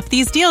 Shop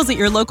these deals at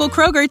your local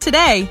Kroger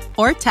today,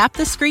 or tap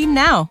the screen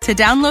now to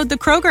download the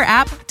Kroger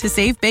app to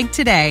save big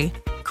today.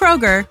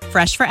 Kroger,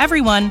 fresh for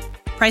everyone.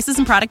 Prices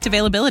and product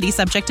availability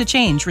subject to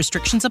change.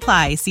 Restrictions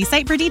apply. See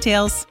site for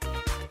details.